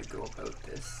I want to go about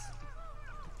this?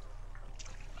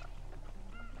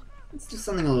 Let's do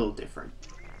something a little different.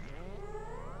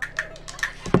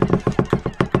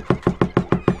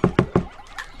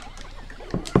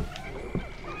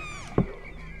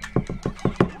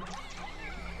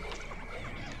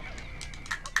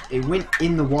 They went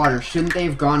in the water. Shouldn't they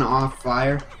have gone off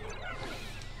fire?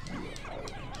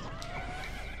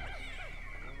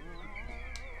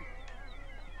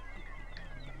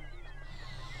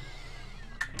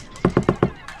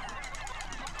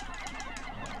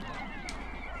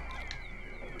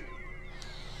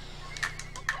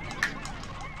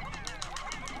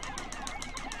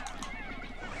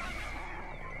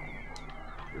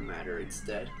 No matter, it's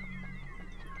dead.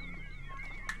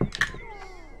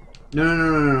 No, no, no,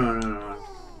 no, no, no, no, no.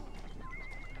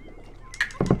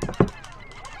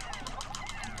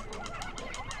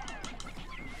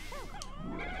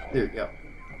 There we go.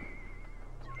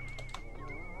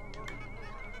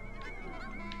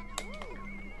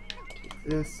 Take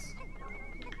this.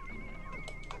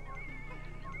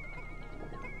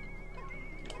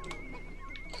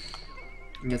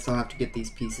 I guess I'll have to get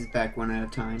these pieces back one at a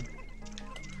time.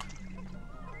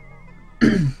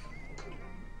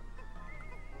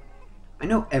 I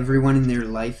know everyone in their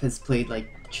life has played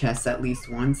like chess at least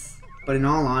once, but in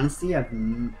all honesty,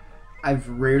 I've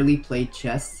rarely played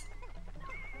chess,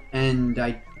 and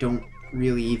I don't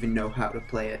really even know how to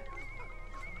play it.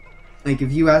 Like,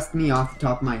 if you asked me off the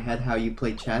top of my head how you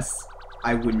play chess,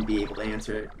 I wouldn't be able to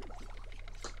answer it.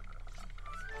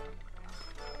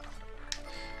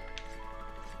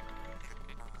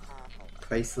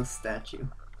 Priceless statue.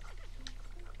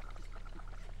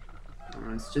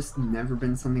 It's just never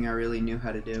been something I really knew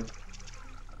how to do.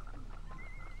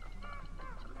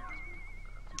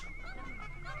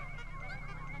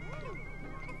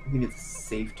 I think it's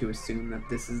safe to assume that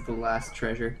this is the last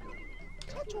treasure.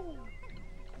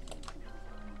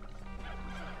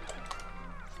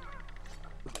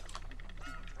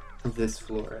 Of this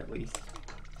floor, at least.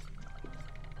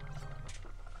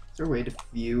 Is there a way to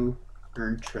view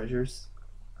earned treasures?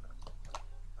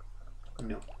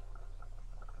 No.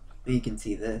 You can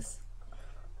see this.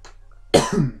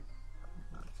 So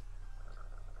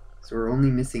we're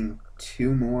only missing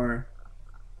 2 more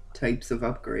types of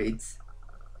upgrades.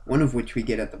 One of which we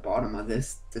get at the bottom of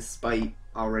this, despite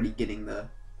already getting the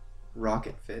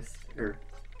rocket fist, or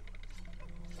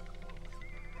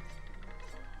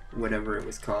whatever it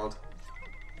was called.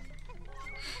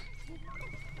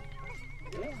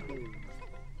 I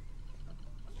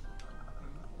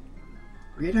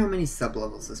forget how many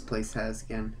sublevels this place has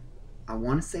again. I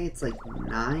want to say it's like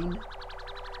 9.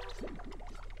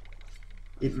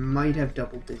 It might have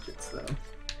double digits though.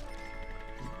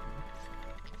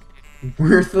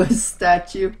 Worthless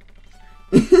statue.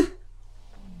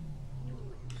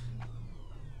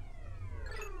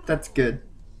 That's good.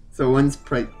 So one's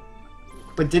price.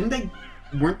 But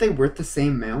weren't they worth the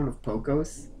same amount of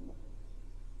Pocos?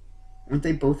 Weren't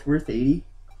they both worth 80?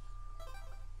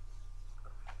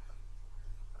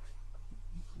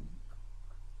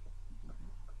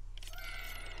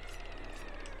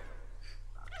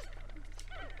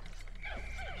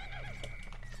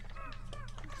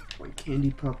 One candy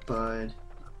pop bud.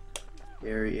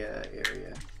 Area.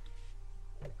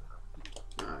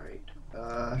 Alright.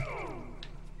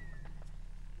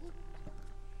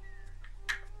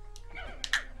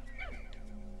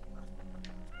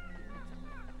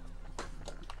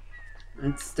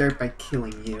 Let's start by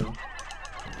killing you.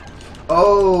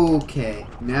 Okay,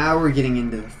 now we're getting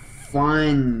into the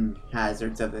fun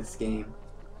hazards of this game.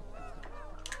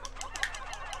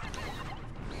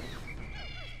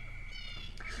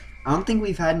 I don't think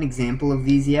we've had an example of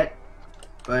these yet,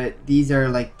 but these are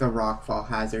like the rockfall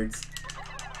hazards.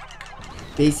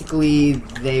 Basically,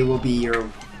 they will be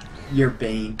your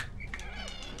bane.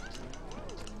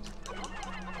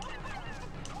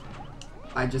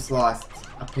 I just lost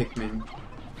a Pikmin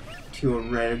to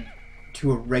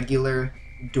a regular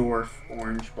dwarf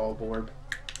orange bulb orb.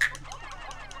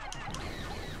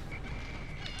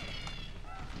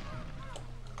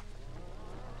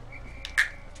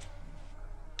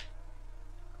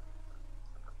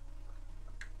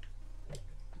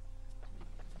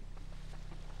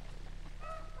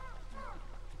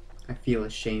 I feel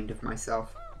ashamed of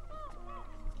myself.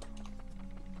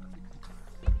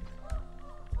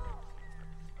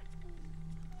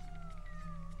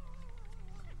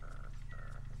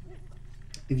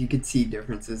 If you could see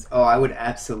differences, oh, I would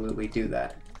absolutely do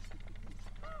that.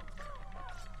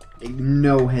 Like,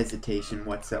 no hesitation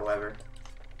whatsoever.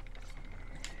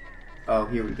 Oh,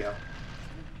 here we go.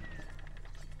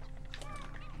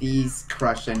 These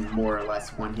crush and more or less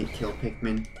one-hit kill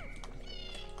Pikmin.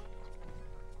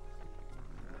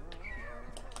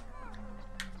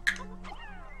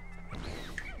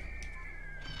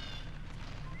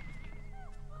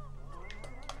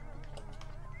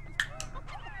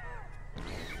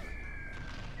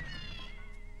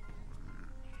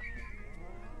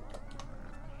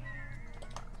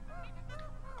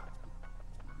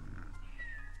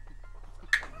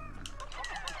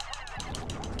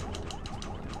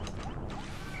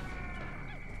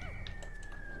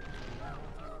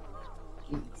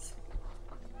 Jeez.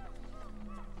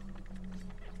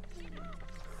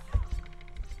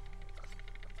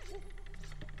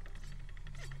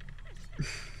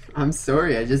 I'm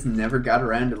sorry, I just never got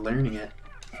around to learning it.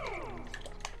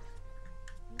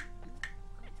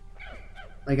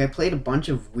 Like, I played a bunch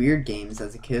of weird games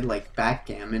as a kid, like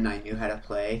backgammon I knew how to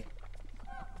play.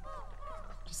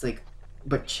 Just like,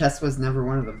 but chess was never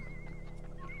one of them.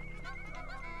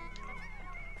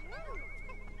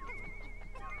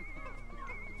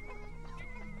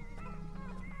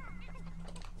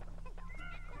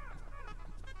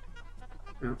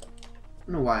 No. I don't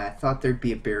know why, I thought there'd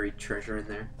be a buried treasure in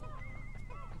there.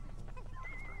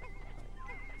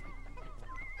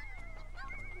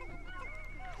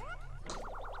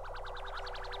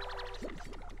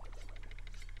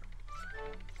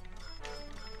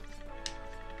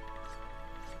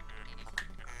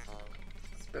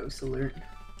 Spouse alert.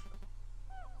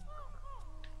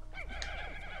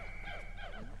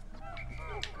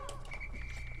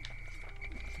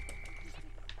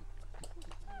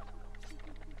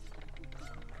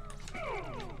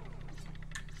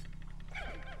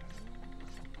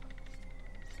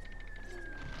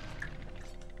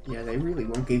 Yeah, they really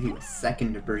won't give you a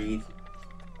second to breathe.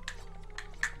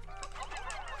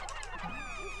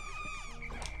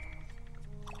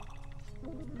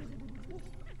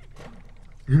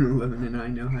 Eleven and I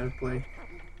know how to play.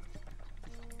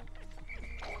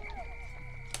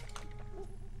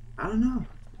 I don't know.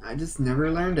 I just never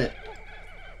learned it.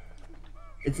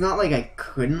 It's not like I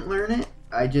couldn't learn it.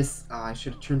 I just I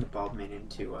should have turned the Bulbmin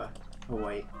into a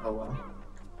white. Oh well.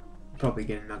 Probably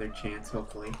get another chance,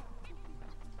 hopefully.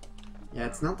 Yeah,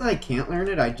 it's not that I can't learn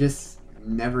it. I just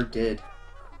never did.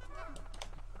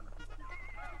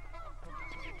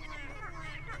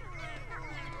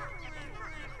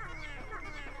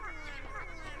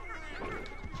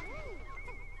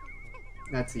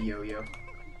 That's a yo-yo.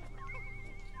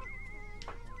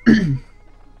 I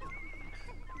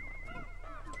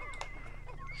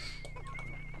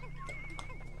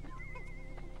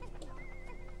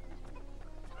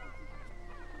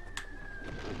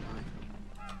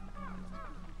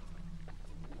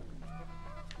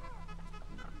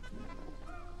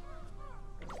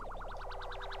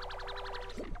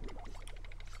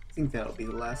think that'll be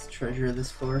the last treasure of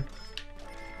this floor.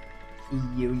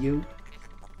 Yo-yo.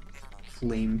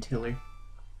 Flame tiller.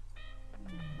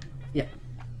 Yeah.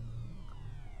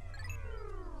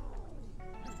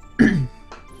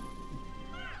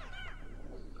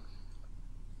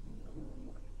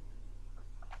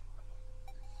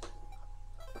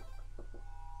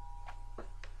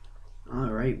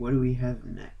 Alright, what do we have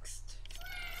next?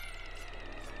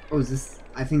 Oh, is this...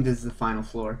 I think this is the final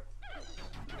floor.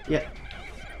 Yeah.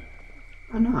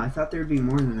 Oh no, I thought there would be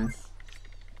more than this.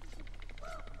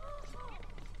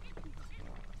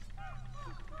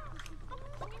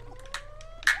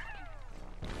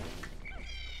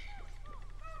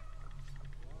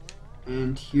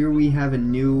 And here we have a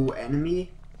new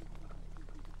enemy.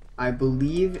 I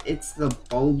believe it's the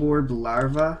bulborb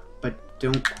larva, but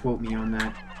don't quote me on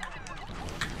that.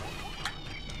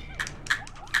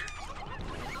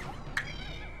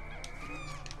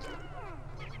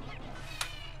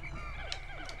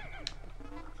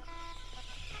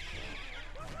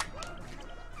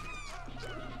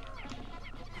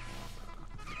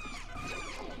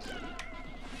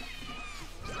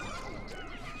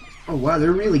 Oh wow,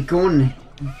 they're really going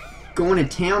to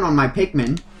town on my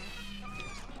Pikmin.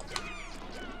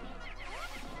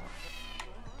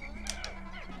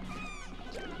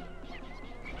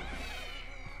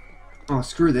 Oh,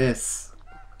 screw this.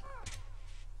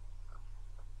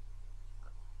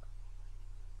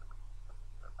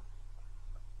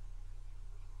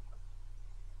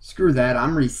 Screw that,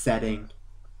 I'm resetting.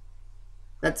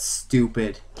 That's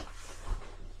stupid.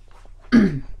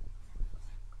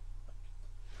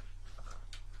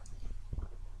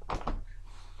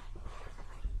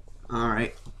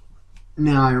 Alright.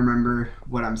 Now I remember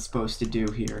what I'm supposed to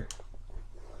do here.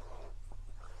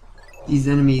 These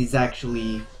enemies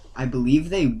actually, I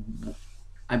believe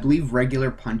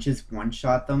regular punches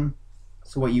one-shot them.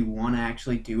 So what you want to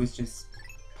actually do is just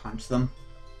punch them.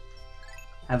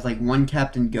 Have like one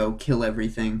captain go kill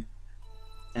everything,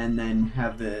 and then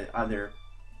have the other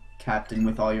captain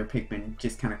with all your Pikmin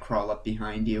just kind of crawl up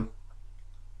behind you.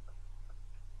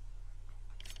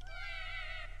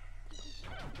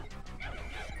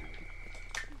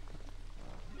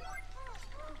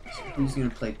 So who's gonna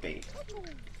play bait?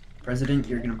 President,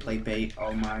 you're gonna play bait.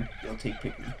 Omar, you'll take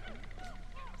Pikmin.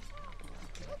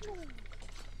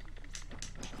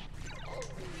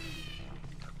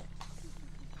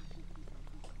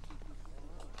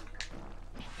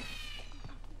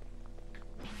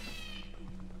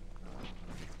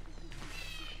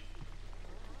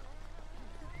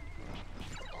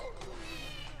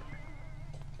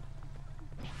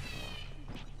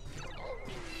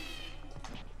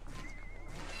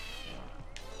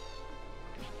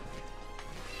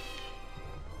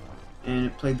 And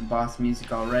it played the boss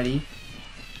music already,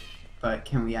 but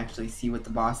can we actually see what the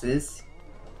boss is?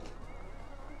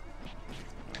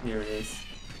 There it is.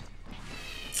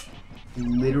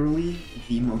 Literally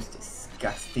the most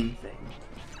disgusting thing.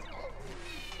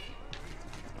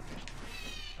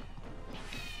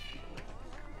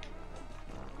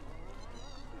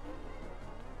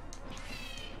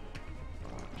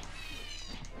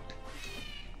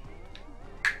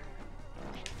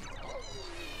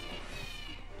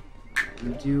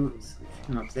 What we do is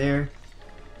come up there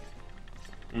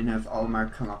and have Almar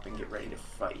come up and get ready to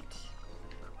fight.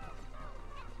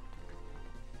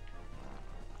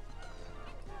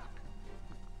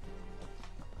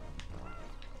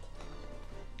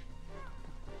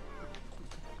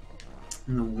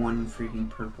 And the one freaking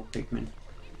purple Pikmin.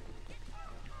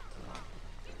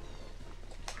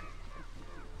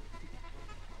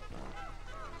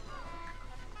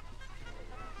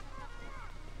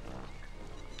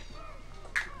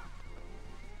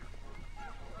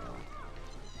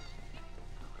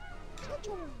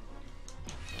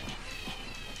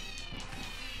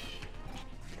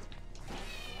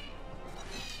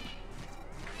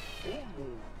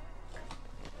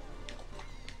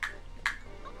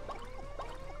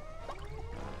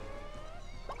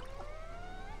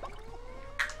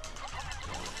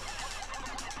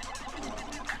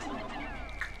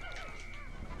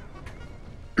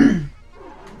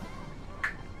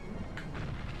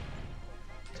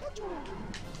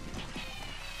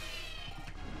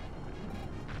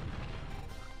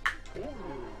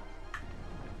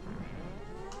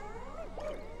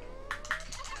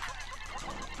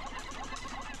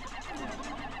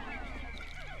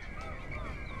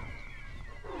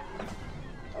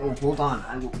 Oh, hold on.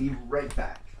 I will be right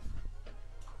back.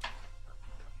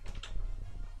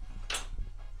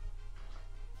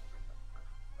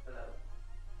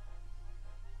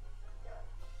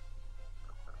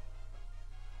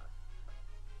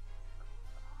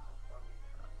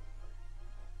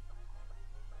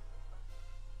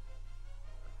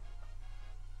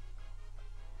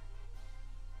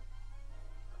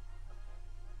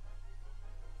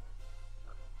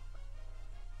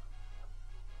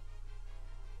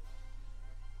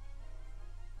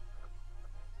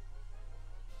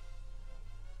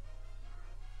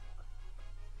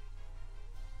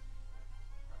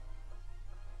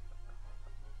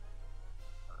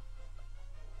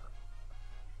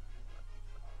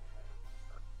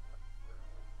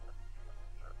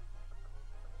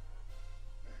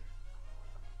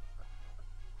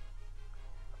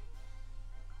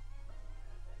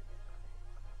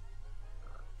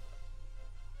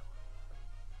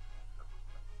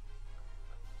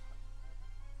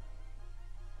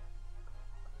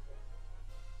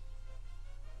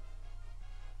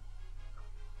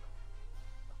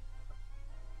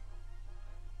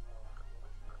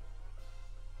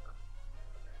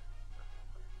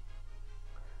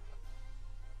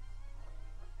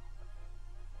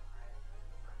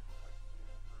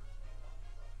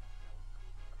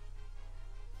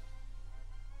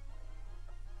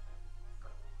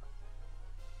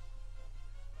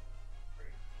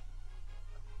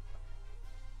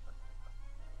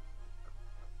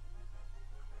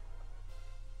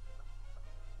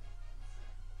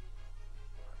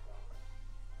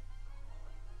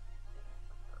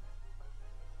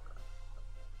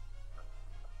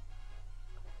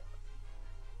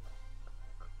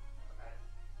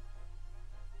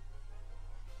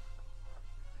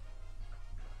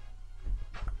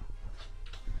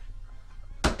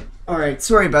 Alright,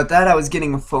 sorry about that. I was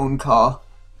getting a phone call.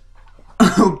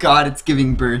 Oh god, it's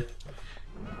giving birth.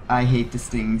 I hate this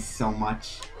thing so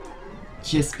much.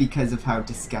 Just because of how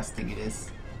disgusting it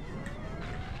is.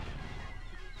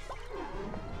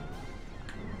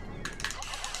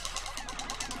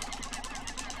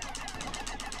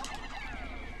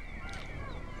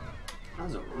 That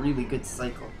was a really good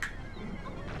cycle.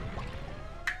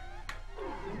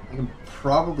 I can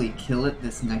probably kill it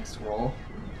this next roll.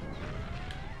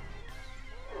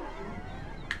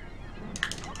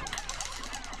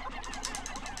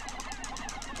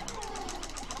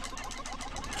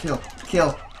 Kill,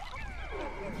 kill.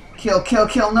 Kill, kill,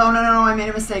 kill. No, no, no, no, I made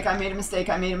a mistake. I made a mistake.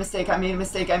 I made a mistake. I made a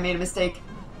mistake. I made a mistake.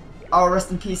 Oh, rest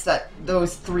in peace,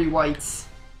 those 3 whites.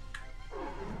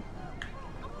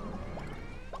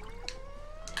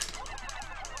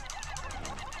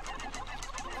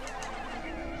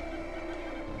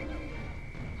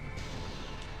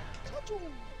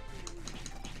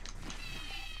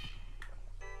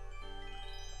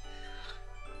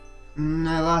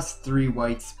 I lost 3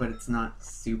 whites, but it's not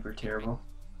super terrible.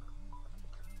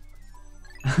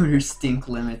 Outer stink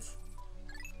limits.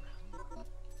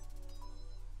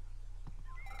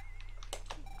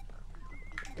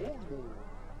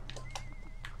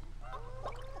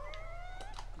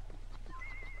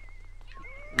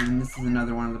 And this is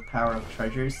another one of the power-up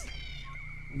treasures.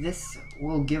 This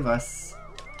will give us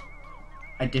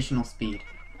additional speed.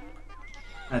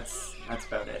 That's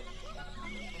about it.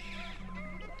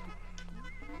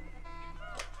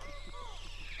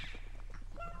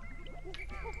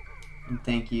 And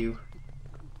thank you,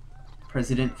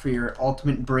 President, for your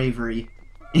ultimate bravery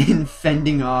in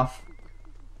fending off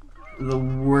the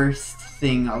worst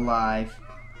thing alive.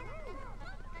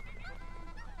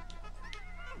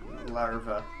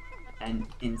 Larva and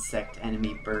insect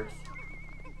enemy birth.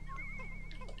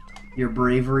 Your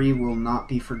bravery will not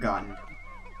be forgotten.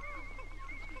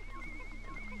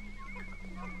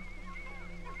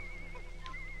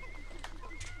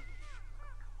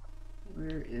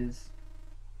 Where is...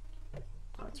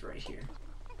 Oh, it's right here.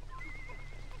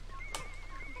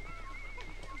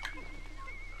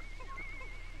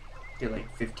 Get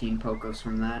like 15 Pokos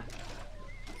from that.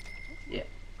 Yeah.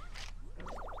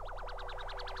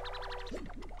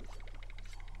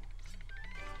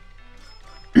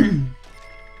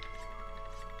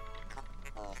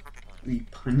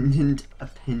 Repugnant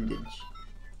appendage.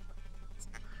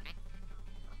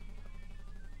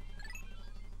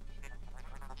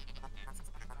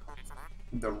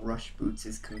 The rush boots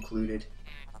is concluded.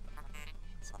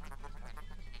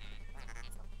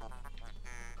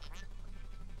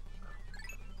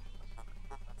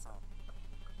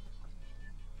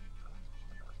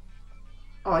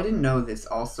 Oh, I didn't know this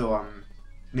also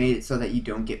made it so that you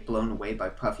don't get blown away by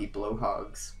Puffy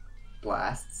Blowhog's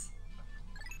blasts.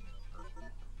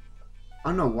 I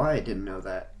don't know why I didn't know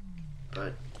that,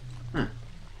 but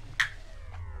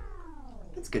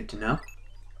that's good to know.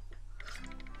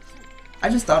 I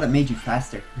just thought it made you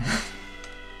faster.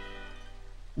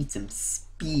 Need some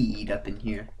speed up in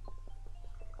here.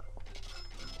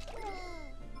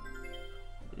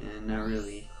 And not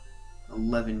really.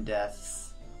 11 deaths.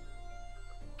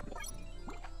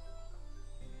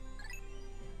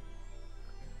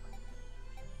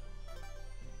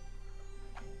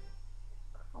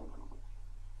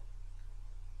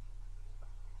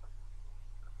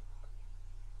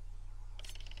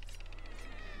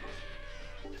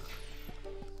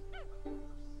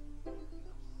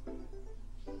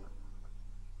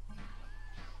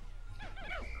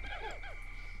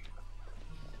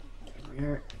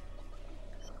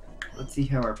 Let's see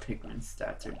how our Pikmin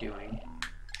stats are doing.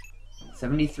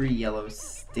 73 yellows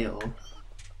still.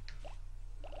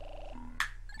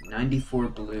 94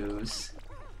 blues.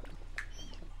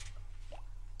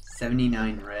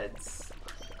 79 reds.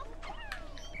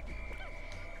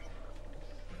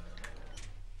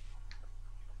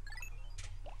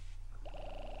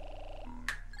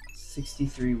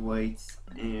 $63 whites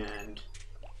and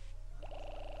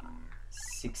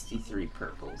 63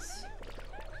 purples.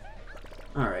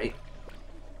 Alright.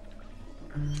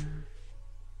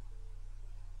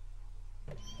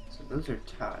 So those are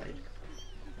tied.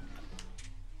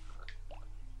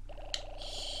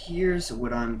 Here's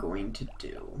what I'm going to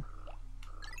do.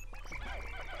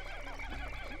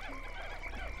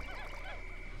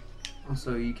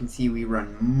 Also, you can see we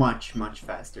run much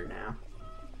faster now.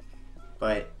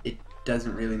 But it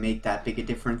doesn't really make that big a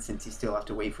difference since you still have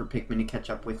to wait for Pikmin to catch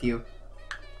up with you.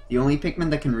 The only Pikmin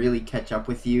that can really catch up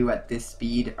with you at this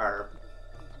speed or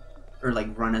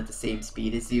like run at the same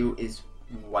speed as you is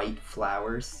white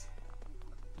flowers.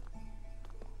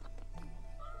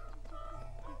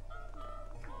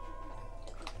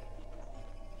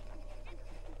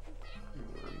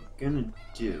 gonna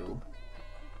do...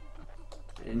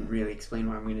 I didn't really explain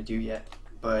what I'm gonna do yet,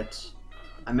 but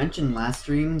I mentioned last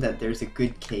stream that there's a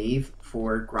good cave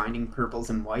for grinding purples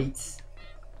and whites,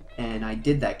 and I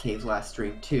did that cave last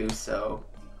stream too, so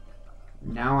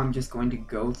now I'm just going to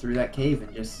go through that cave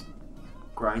and just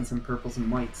grind some purples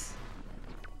and whites.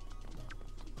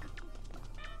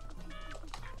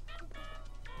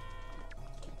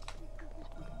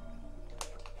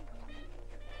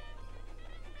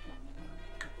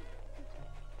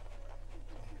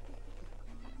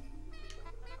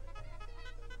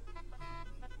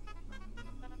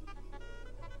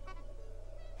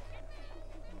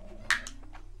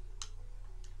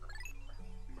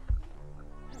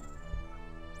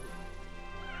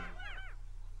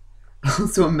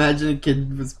 Also, imagine a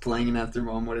kid was playing and asked their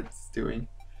mom what it's doing.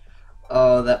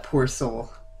 Oh, that poor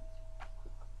soul.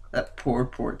 That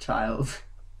poor child.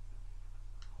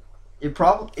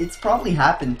 It's probably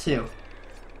happened too.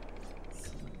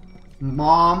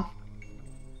 Mom,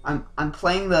 I'm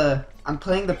playing the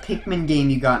Pikmin game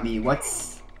you got me.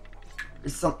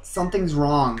 Something's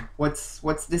wrong.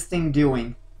 What's this thing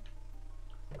doing?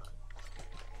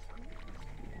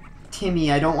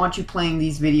 Timmy, I don't want you playing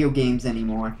these video games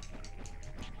anymore.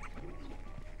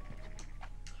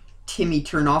 Timmy,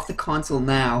 turn off the console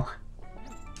now.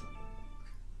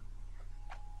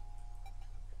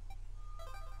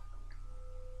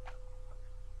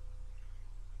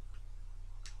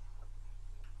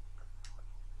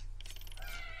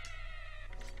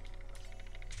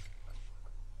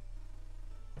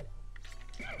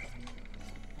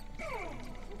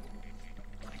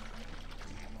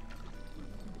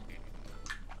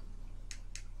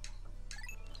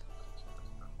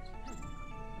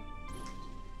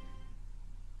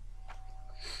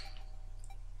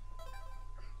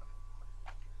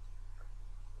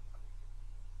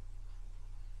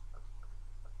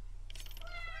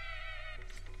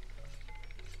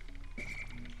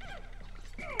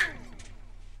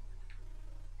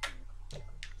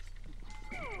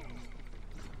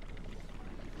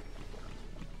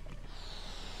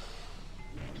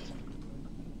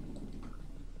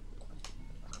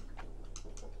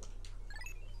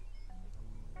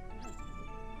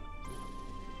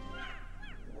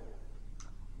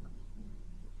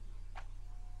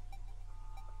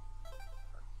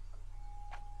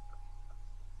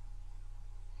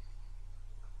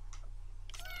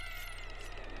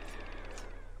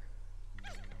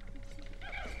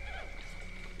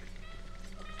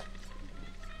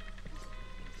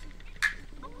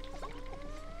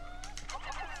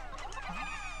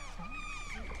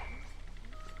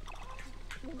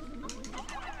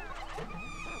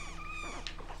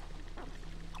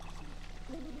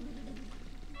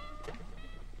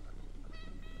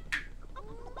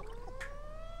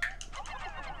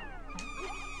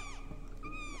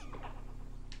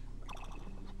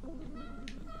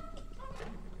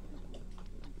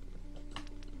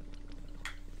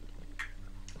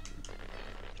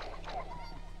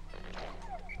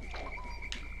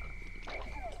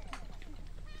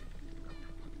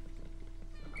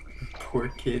 Poor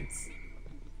kids.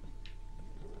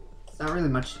 There's not really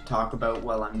much to talk about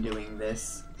while I'm doing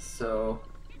this, so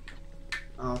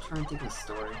I'll try and think of a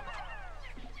story.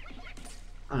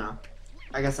 I don't know.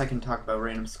 I guess I can talk about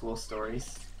random school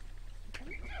stories.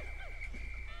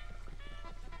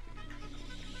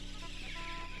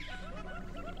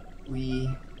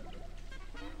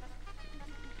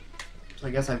 So I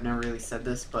guess I've never really said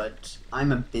this, but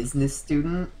I'm a business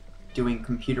student doing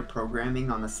computer programming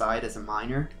on the side as a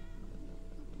minor.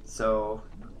 So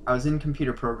I was in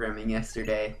computer programming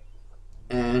yesterday,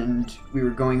 and we were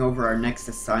going over our next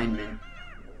assignment.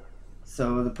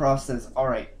 So the prof says,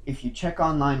 alright, if you check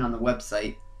online on the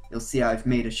website, you'll see I've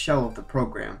made a shell of the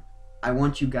program. I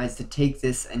want you guys to take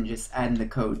this and just add in the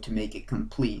code to make it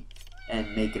complete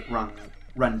and make it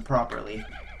run properly.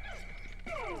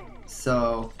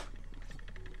 So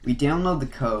we download the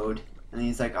code, and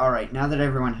he's like, alright, now that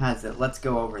everyone has it, let's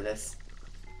go over this.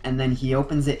 And then he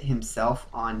opens it himself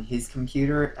on his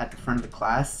computer at the front of the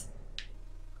class,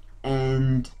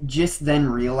 and just then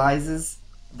realizes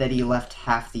that he left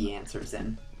half the answers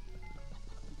in.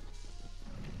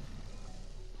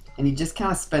 And he just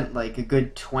kind of spent like a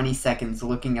good 20 seconds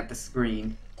looking at the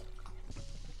screen,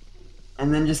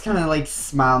 and then just kind of like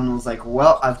smiled and was like,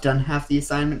 well, I've done half the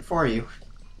assignment for you.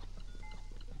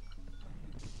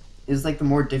 It was like the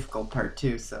more difficult part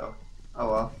too, so oh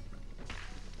well.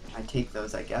 I take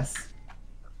those, I guess.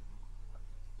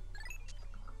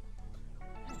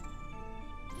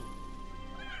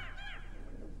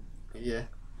 Yeah.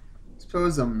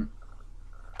 Suppose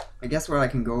I guess what I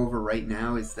can go over right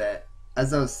now is that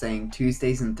as I was saying,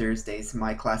 Tuesdays and Thursdays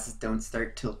my classes don't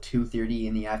start till 2:30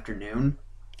 in the afternoon.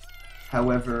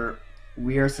 However,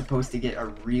 we are supposed to get a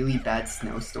really bad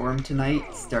snowstorm tonight,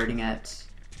 starting at,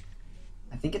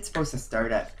 I think it's supposed to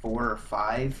start at 4 or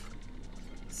 5.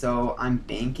 So I'm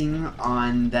banking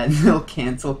on that they'll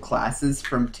cancel classes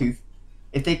from 2.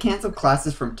 If they cancel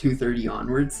classes from 2:30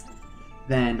 onwards,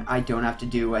 then I don't have to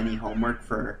do any homework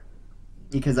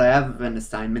because I have an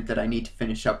assignment that I need to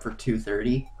finish up for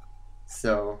 2:30.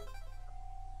 So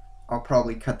I'll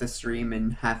probably cut the stream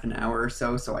in half an hour or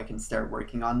so I can start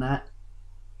working on that.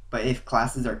 But if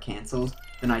classes are canceled,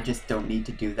 then I just don't need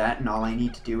to do that, and all I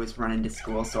need to do is run into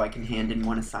school so I can hand in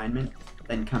one assignment,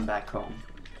 then come back home.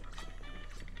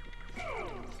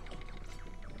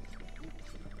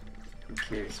 I'm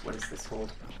curious, what does this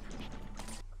hold?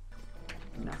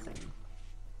 Nothing.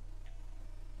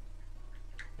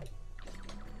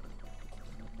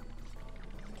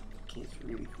 Okay, it's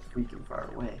really freaking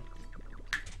far away.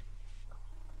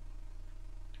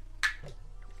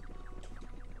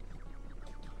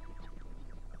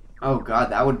 Oh god,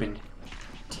 that would have been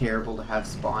terrible to have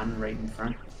spawn right in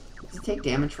front. Does he take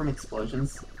damage from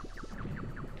explosions?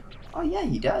 Oh yeah,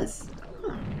 he does.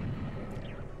 Huh.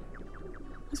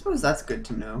 I suppose that's good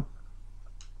to know.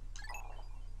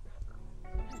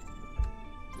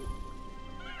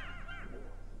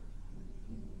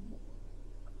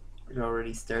 It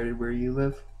already started where you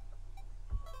live?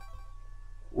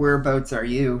 Whereabouts are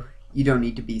you? You don't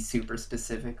need to be super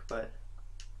specific, but...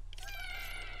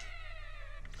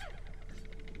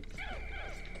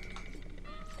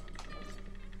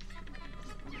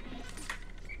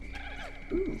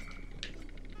 Ooh.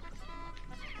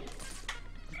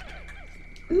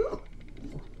 Ooh.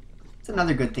 That's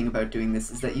another good thing about doing this,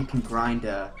 is that you can grind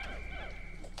the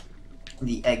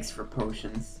eggs for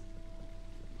potions.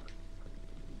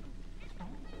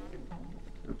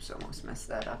 Oops, almost messed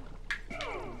that up.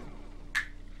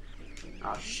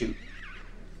 Oh shoot.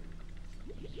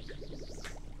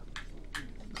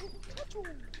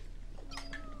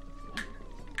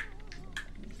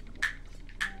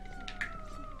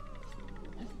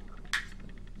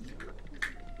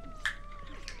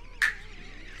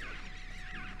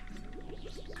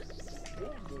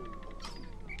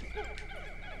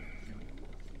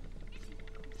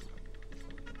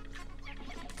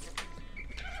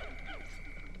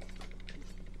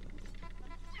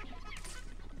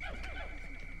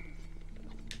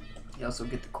 You also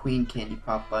get the queen candy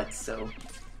pop buds, so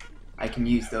I can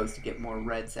use those to get more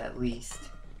reds at least.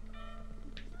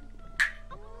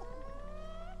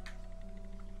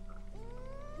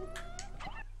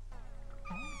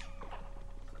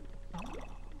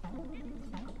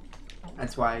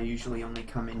 That's why I usually only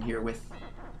come in here with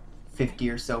 50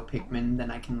 or so Pikmin,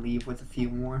 then I can leave with a few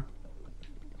more.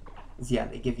 'Cause yeah,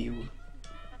 they give you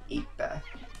 8 back.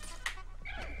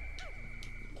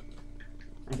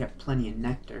 I got plenty of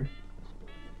nectar.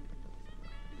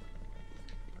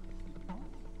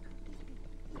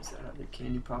 Where's that other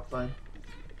candy pop bud?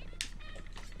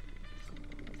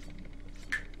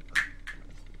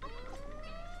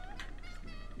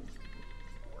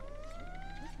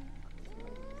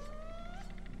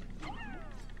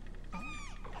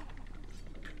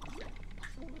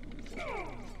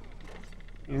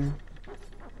 Here.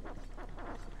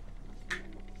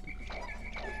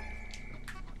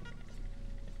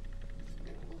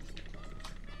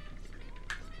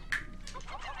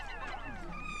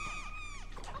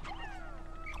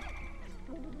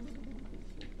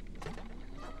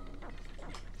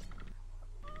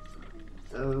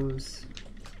 Those.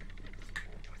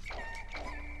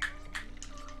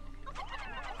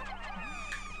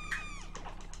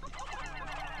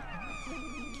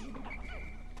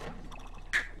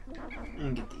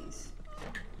 And get these.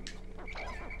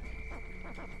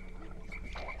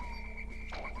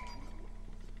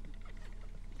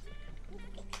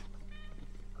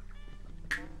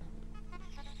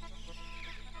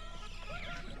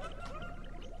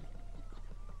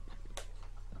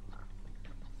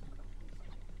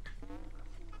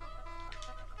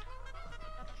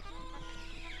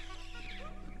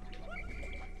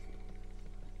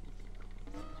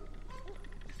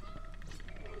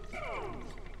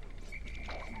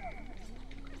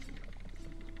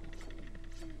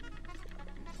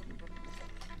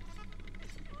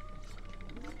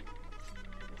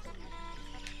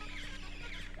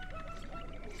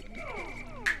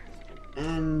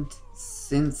 And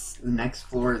since the next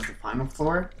floor is the final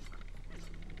floor,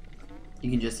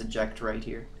 you can just eject right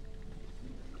here.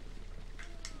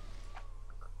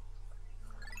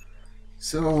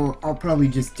 So I'll probably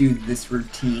just do this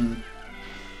routine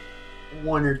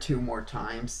 1 or 2 more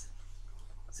times.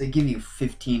 So they give you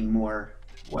 15 more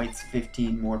whites,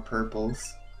 15 more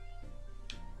purples.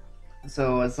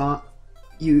 So as long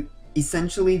you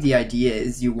essentially the idea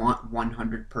is you want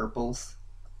 100 purples.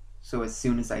 So as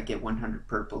soon as I get 100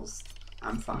 purples,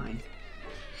 I'm fine.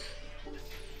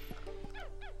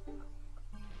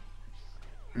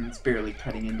 And it's barely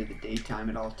cutting into the daytime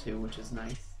at all too, which is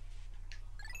nice.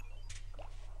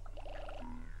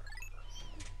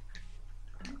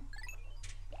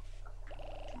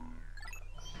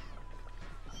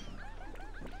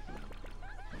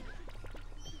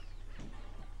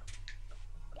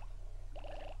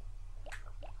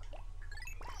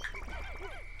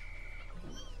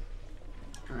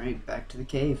 Alright, back to the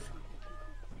cave.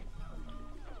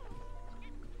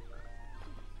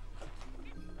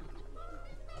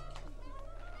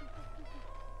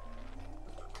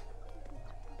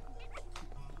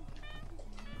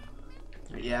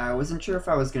 Yeah, I wasn't sure if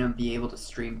I was going to be able to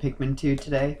stream Pikmin 2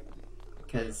 today,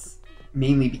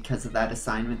 mainly because of that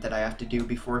assignment that I have to do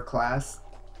before class.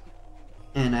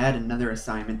 And I had another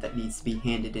assignment that needs to be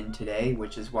handed in today,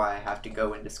 which is why I have to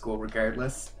go into school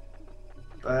regardless.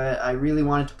 But I really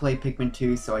wanted to play Pikmin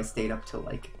 2, so I stayed up till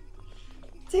like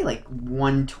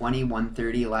 1:20,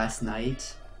 1:30 last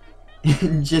night,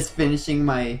 just finishing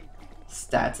my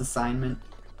stats assignment.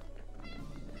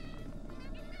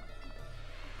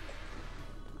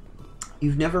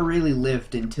 You've never really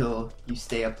lived until you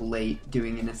stay up late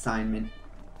doing an assignment.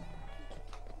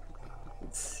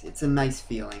 It's a nice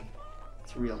feeling.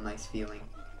 It's a real nice feeling.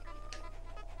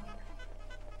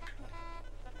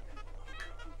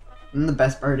 And the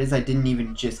best part is I didn't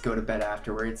even just go to bed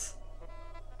afterwards.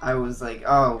 I was like,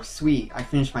 oh sweet, I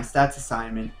finished my stats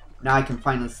assignment. Now I can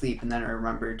finally sleep. And then I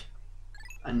remembered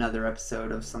another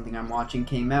episode of something I'm watching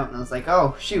came out, and I was like,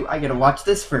 oh shoot, I gotta watch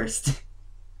this first.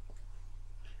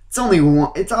 It's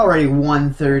already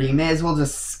 1:30. May as well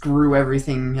just screw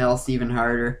everything else even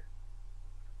harder.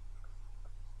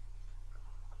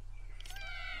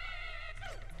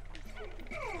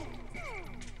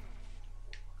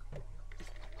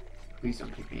 Please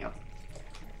don't pick me up.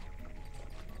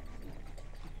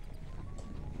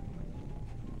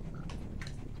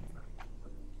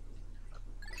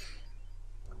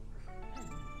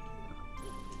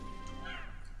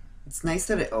 It's nice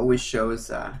that it always shows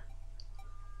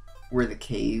where the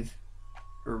cave,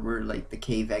 or where like the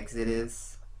cave exit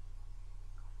is,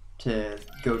 to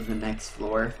go to the next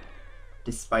floor,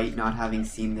 despite not having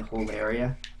seen the whole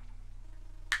area.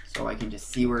 So I can just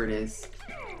see where it is,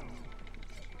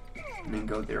 and then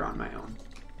go there on my own.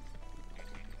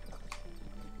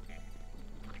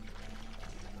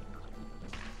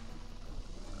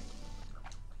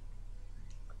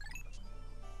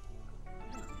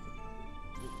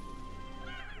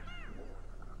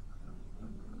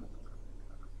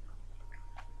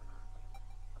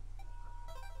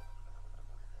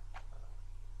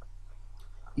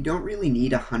 You don't really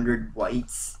need 100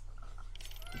 whites.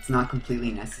 It's not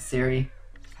completely necessary.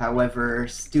 However,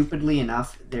 stupidly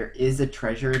enough, there is a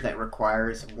treasure that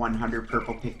requires 100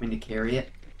 purple Pikmin to carry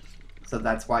it. So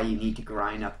that's why you need to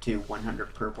grind up to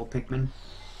 100 purple Pikmin.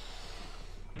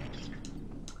 I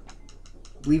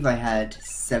believe I had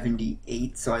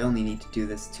 78, so I only need to do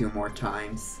this 2 more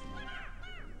times.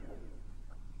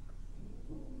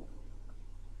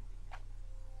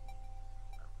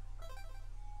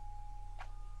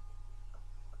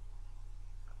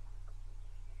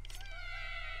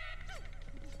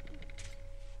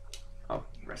 Oh,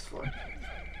 rest floor.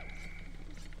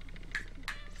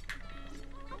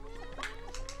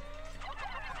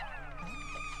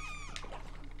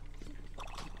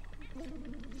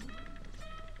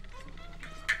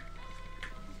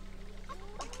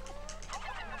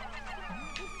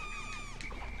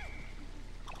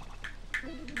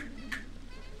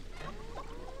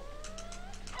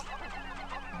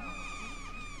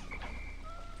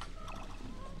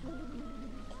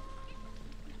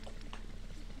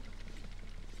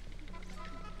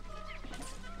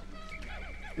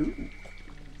 Ooh.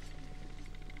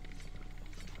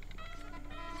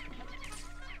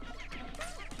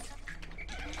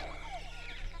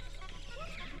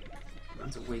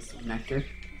 That's a waste of nectar.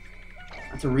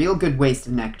 That's a real good waste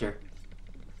of nectar.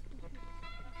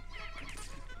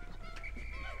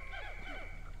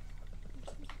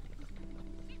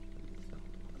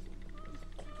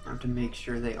 I have to make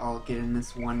sure they all get in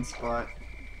this one spot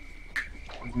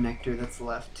of nectar that's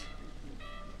left.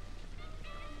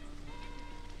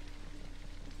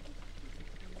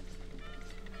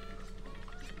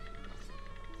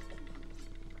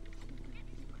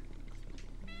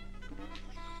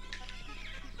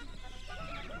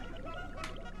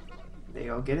 They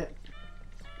all get it?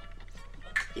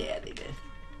 Yeah, they did.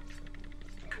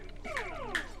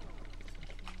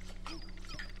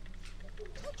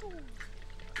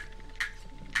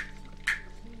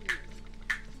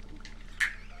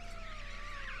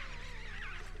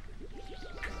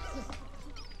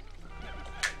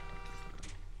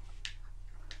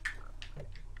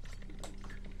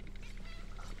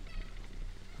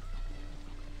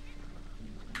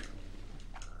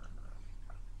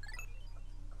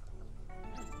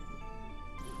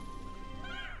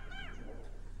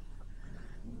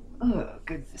 Oh,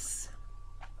 goodness.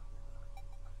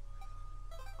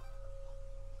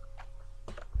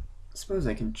 Suppose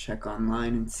I can check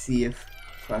online and see if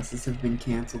classes have been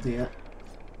cancelled yet.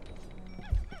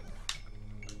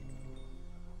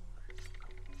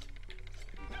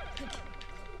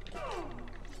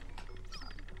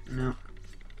 No.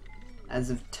 As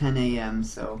of 10 a.m.,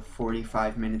 so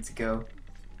 45 minutes ago,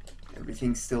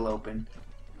 everything's still open.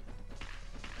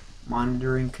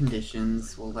 Monitoring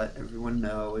conditions will let everyone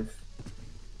know if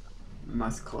we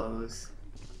must close.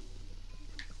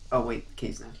 Oh wait, the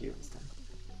cave's not here this time.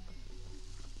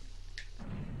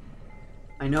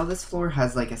 I know this floor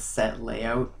has like a set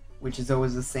layout, which is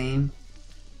always the same.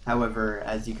 However,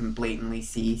 as you can blatantly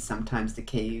see, sometimes the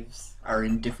caves are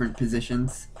in different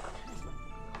positions.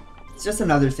 It's just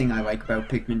another thing I like about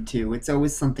Pikmin 2. It's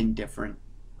always something different.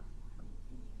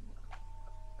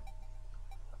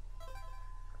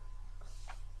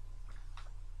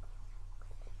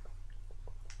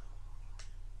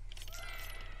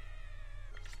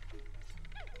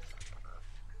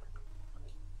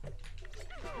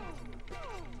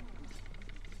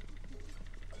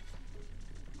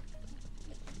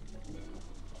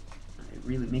 They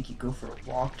really make you go for a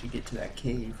walk to get to that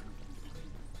cave.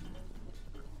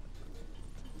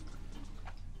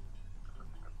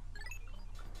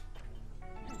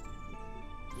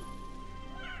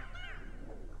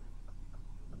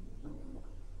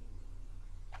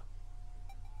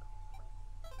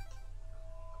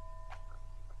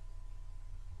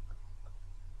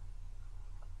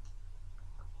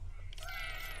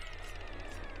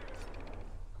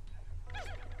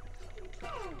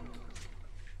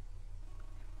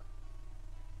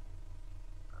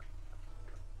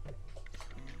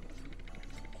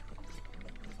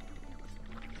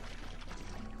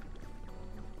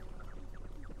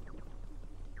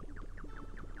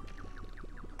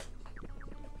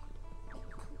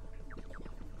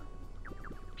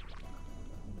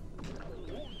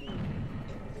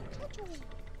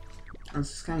 I was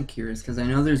just kind of curious because I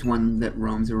know there's one that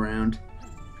roams around.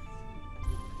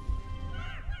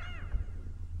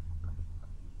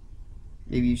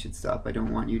 Maybe you should stop. I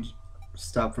don't want you to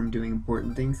stop from doing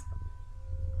important things.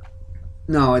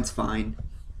 No, it's fine.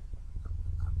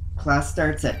 Class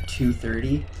starts at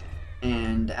 2:30,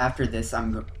 and after this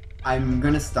I'm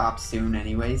gonna stop soon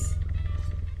anyways.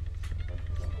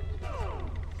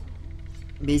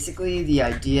 Basically, the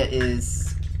idea is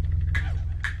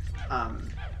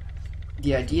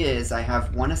I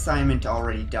have one assignment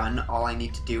already done. All I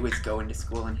need to do is go into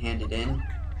school and hand it in.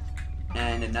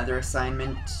 And another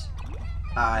assignment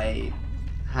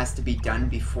has to be done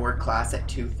before class at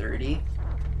 2:30,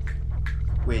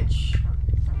 which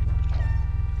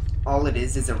all it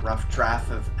is a rough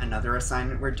draft of another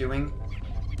assignment we're doing.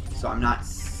 So I'm not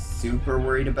super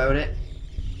worried about it.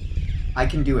 I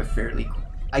can do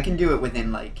it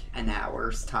within like an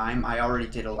hour's time. I already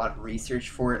did a lot of research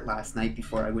for it last night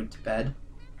before I went to bed.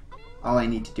 All I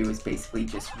need to do is basically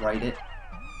just write it.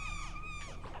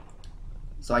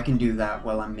 So I can do that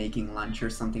while I'm making lunch or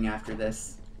something after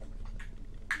this.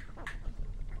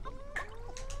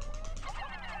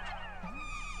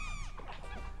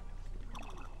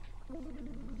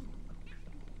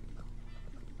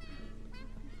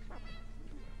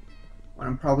 What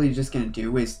I'm probably just gonna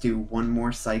do is do one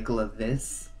more cycle of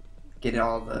this, get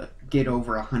over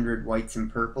 100 whites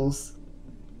and purples,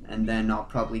 and then I'll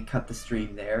probably cut the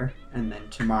stream there. And then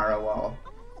tomorrow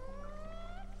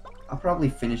I'll probably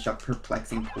finish up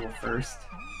Perplexing Pool first.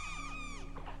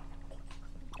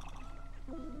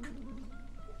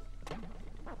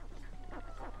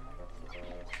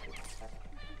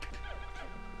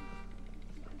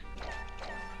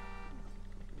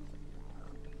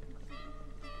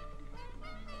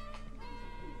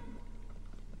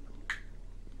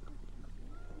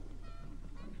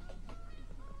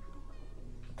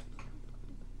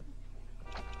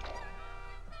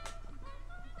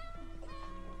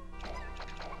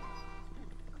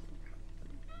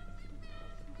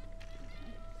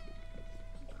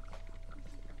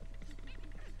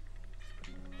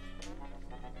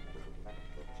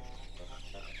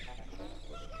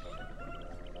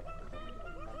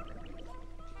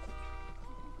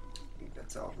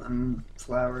 That's all of them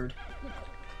flowered.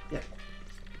 Yep.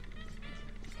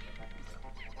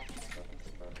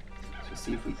 Let's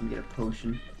see if we can get a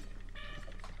potion.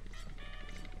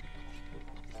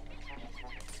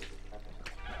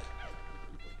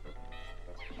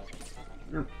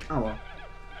 Nope. Oh well.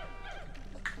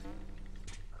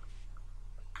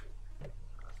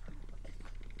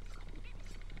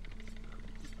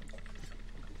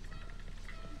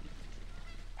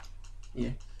 Yeah.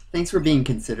 Thanks for being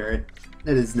considerate.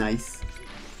 That is nice.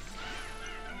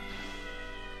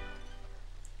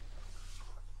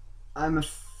 I'm a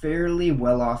fairly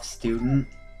well-off student.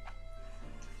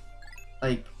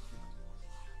 Like,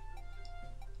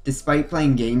 despite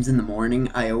playing games in the morning,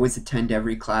 I always attend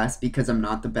every class because I'm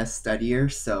not the best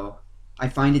studier, so I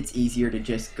find it's easier to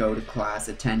just go to class,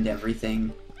 attend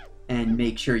everything, and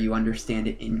make sure you understand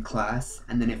it in class,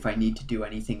 and then if I need to do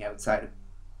anything outside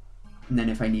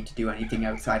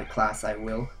of class, I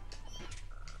will.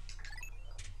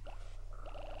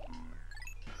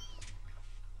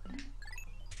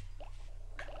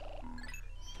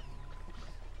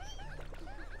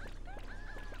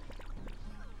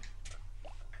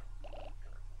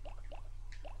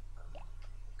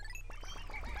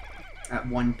 At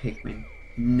one Pikmin.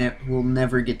 We'll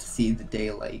never get to see the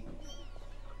daylight.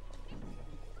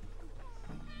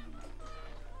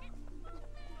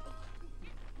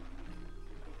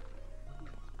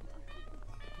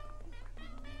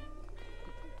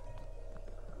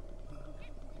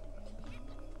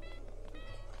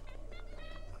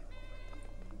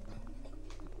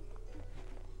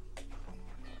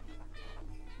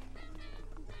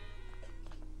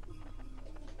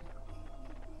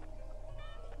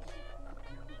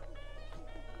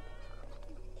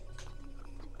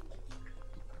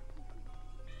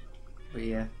 But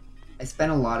yeah, I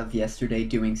spent a lot of yesterday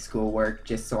doing schoolwork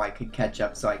just so I could catch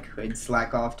up so I could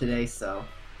slack off today, so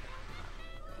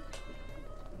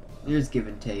there's give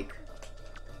and take.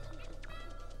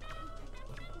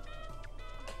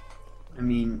 I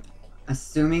mean,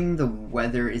 assuming the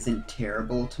weather isn't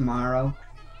terrible tomorrow,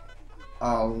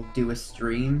 I'll do a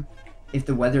stream. If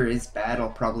the weather is bad, I'll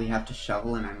probably have to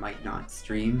shovel and I might not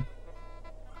stream.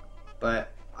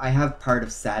 But I have part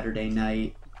of Saturday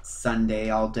night,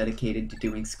 Sunday all dedicated to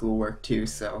doing schoolwork too,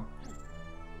 so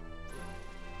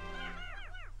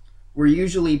where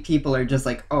usually people are just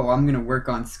like, oh, I'm gonna work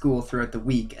on school throughout the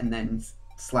week and then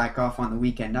slack off on the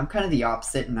weekend. I'm kind of the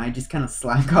opposite, and I just kind of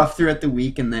slack off throughout the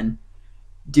week and then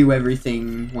do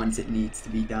everything once it needs to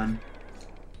be done.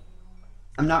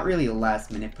 I'm not really a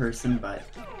last minute person, but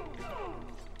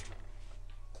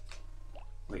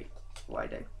wait, why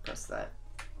did I press that?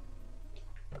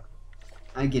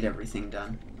 I get everything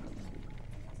done.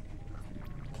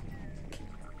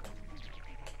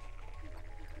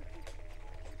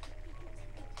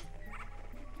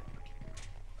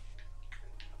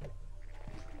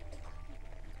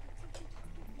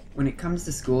 When it comes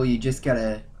to school, you just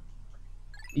gotta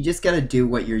do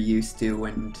what you're used to,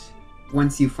 and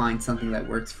once you find something that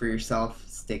works for yourself,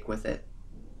 stick with it.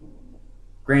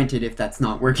 Granted, if that's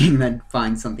not working, then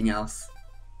find something else.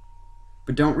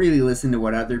 But don't really listen to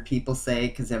what other people say,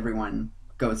 because everyone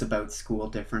goes about school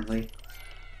differently.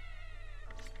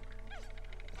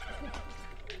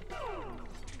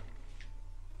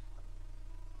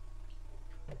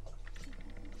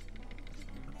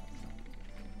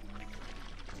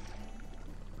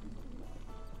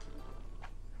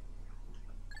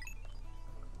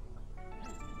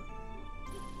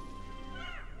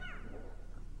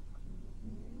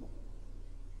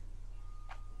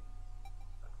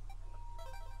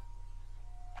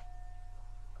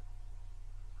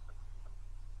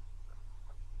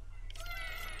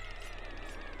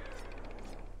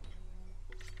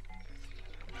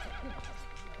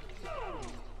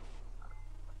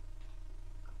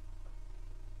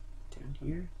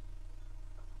 Here.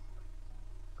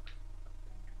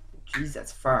 Jeez,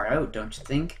 that's far out, don't you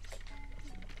think?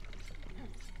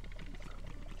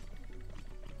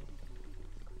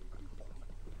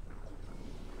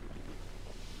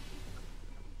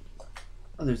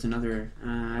 Oh, there's another.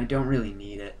 I don't really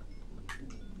need it.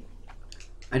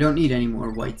 I don't need any more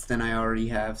whites than I already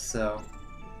have, so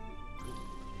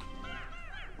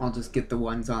I'll just get the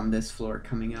ones on this floor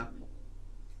coming up.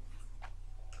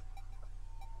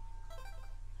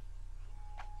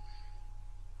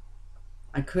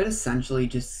 I could essentially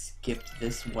just skip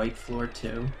this white floor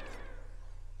too.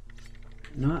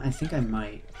 No, I think I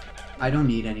might. I don't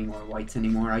need any more whites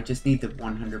anymore. I just need the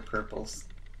 100 purples.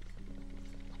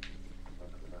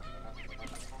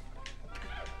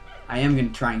 I am going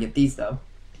to try and get these though.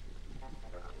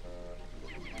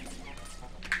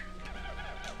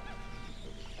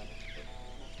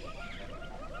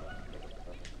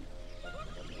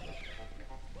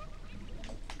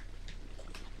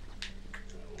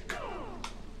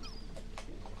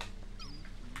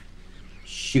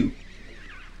 Shoot.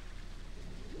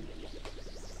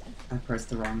 I pressed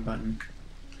the wrong button.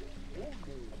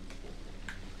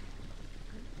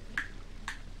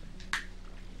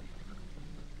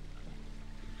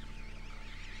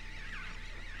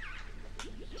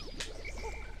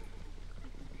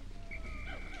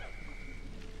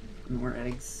 More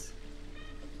eggs.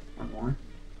 One more.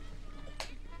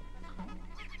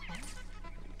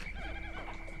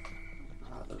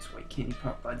 Candy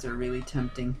pop buds are really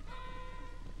tempting.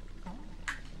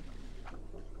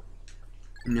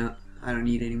 No, I don't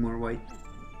need any more white.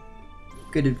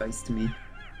 Good advice to me.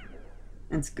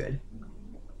 That's good.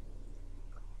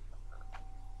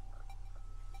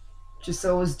 Just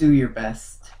always do your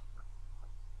best.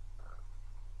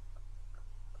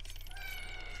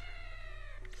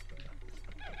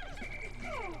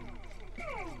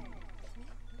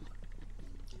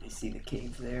 I see the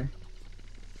cave there.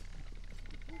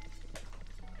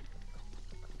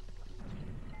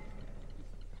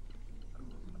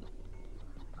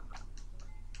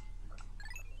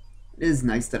 It is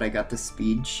nice that I got the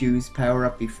speed shoes power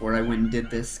up before I went and did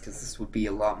this, because this would be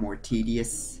a lot more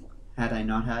tedious had I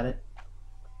not had it.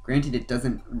 Granted, it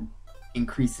doesn't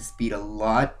increase the speed a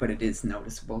lot, but it is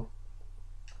noticeable.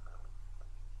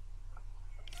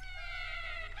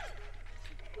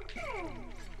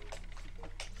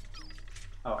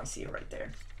 Oh, I see it right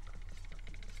there.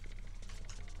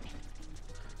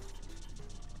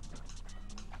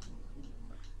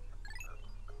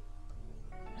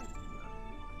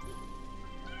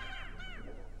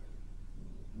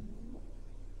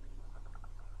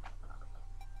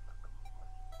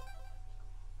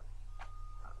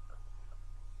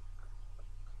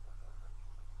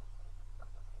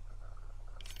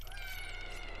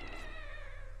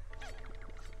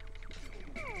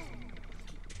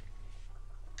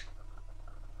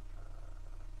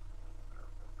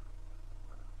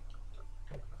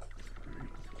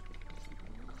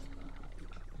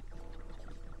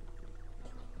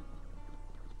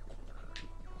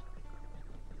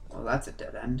 Well, that's a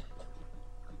dead end.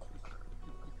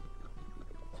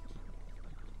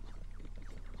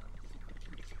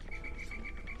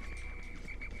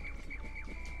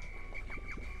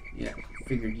 Yeah,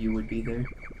 figured you would be there.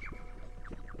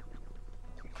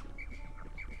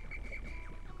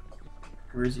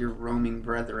 Where's your roaming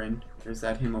brethren? Is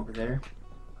that him over there?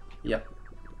 Yep.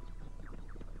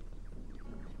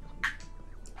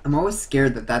 I'm always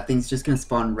scared that that thing's just gonna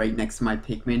spawn right next to my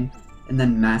Pikmin and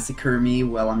then massacre me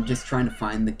while I'm just trying to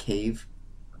find the cave.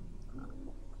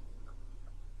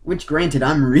 Which, granted,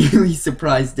 I'm really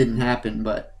surprised didn't happen,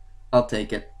 but I'll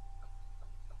take it.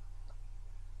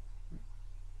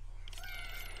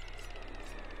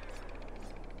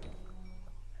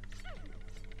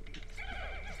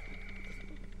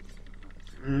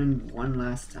 And one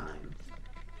last time.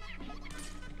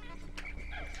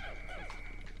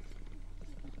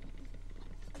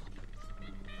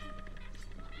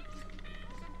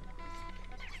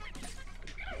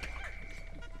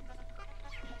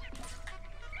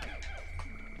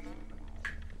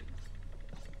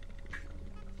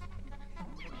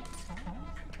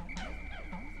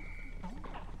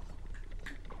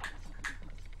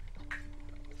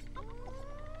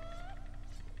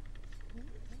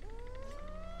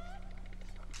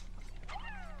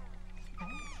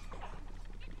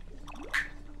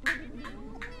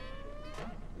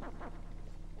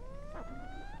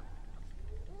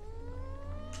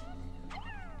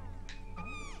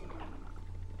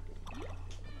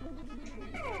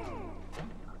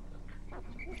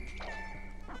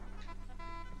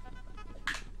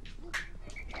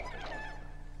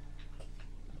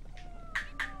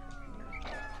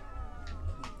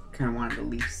 Kind of wanted the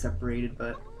leaves separated,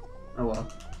 but oh well.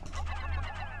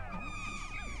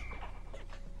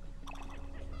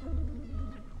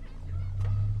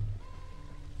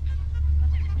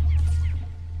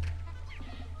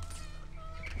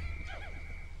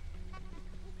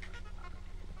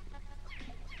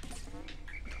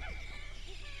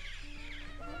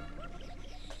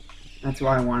 That's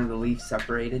why I wanted the leaves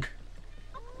separated.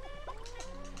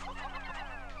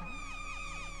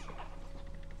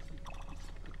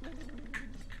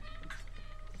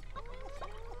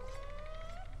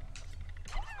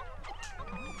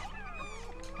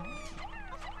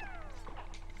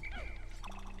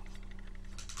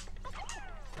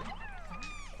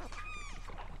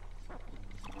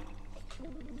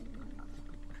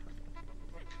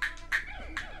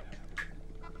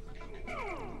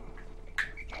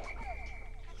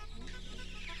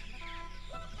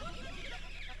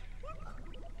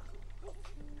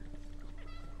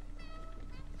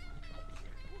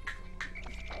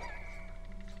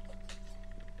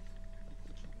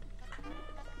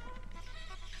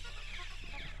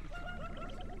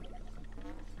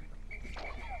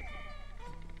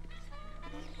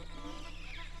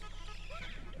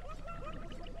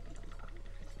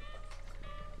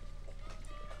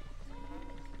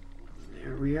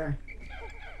 There we are.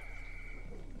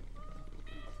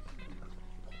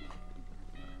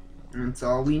 That's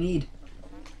all we need.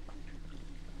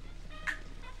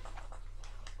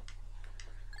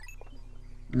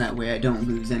 And that way I don't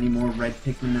lose any more red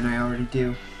Pikmin than I already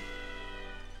do.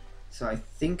 So I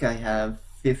think I have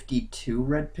 52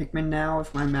 red Pikmin now,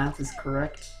 if my math is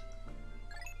correct.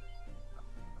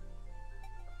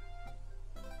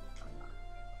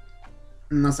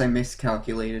 Unless I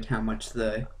miscalculated how much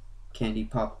the candy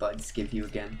pop buds give you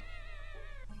again.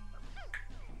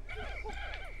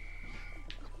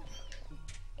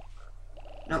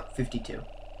 Nope, 52.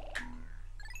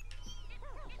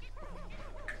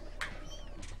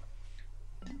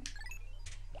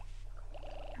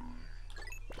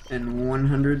 And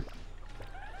 100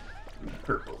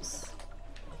 purples.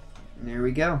 And there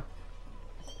we go.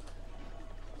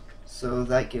 So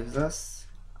that gives us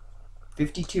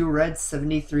 52 reds,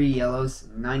 73 yellows,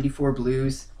 94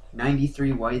 blues,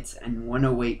 93 whites, and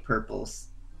 108 purples.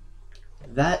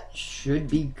 That should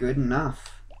be good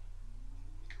enough.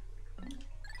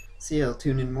 See, you'll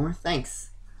tune in more.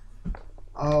 Thanks.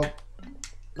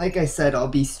 Like I said, I'll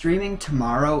be streaming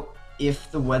tomorrow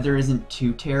if the weather isn't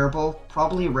too terrible,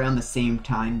 probably around the same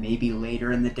time, maybe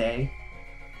later in the day.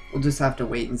 We'll just have to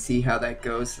wait and see how that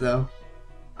goes though.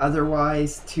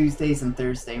 Otherwise, Tuesdays and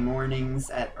Thursday mornings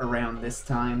at around this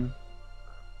time.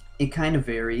 It kind of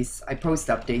varies. I post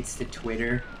updates to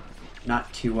Twitter,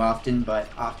 not too often, but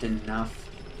often enough.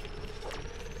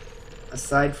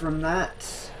 Aside from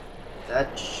that,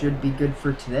 that should be good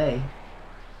for today.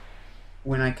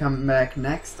 When I come back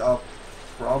next, I'll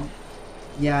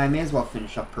yeah, I may as well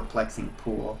finish up Perplexing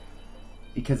Pool,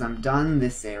 because I'm done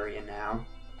this area now.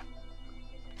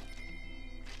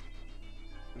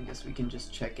 I guess we can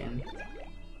just check in.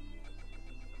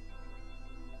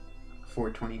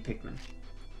 420 Pikmin.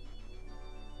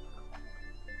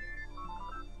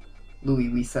 Louie,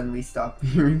 we suddenly stopped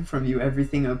hearing from you.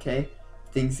 Everything okay?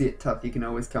 If things get tough, you can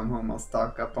always come home. I'll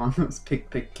stock up on those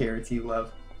pick carrots you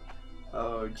love.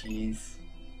 Oh, jeez.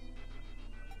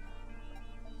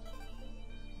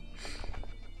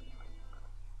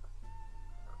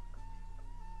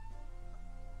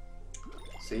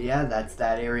 So yeah, that's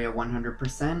that area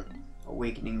 100%.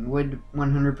 Awakening Wood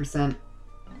 100%.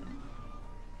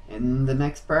 In the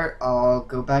next part, I'll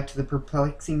go back to the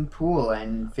Perplexing Pool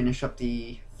and finish up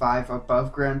the 5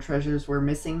 above ground treasures we're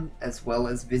missing, as well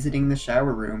as visiting the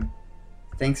shower room.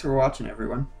 Thanks for watching,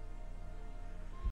 everyone.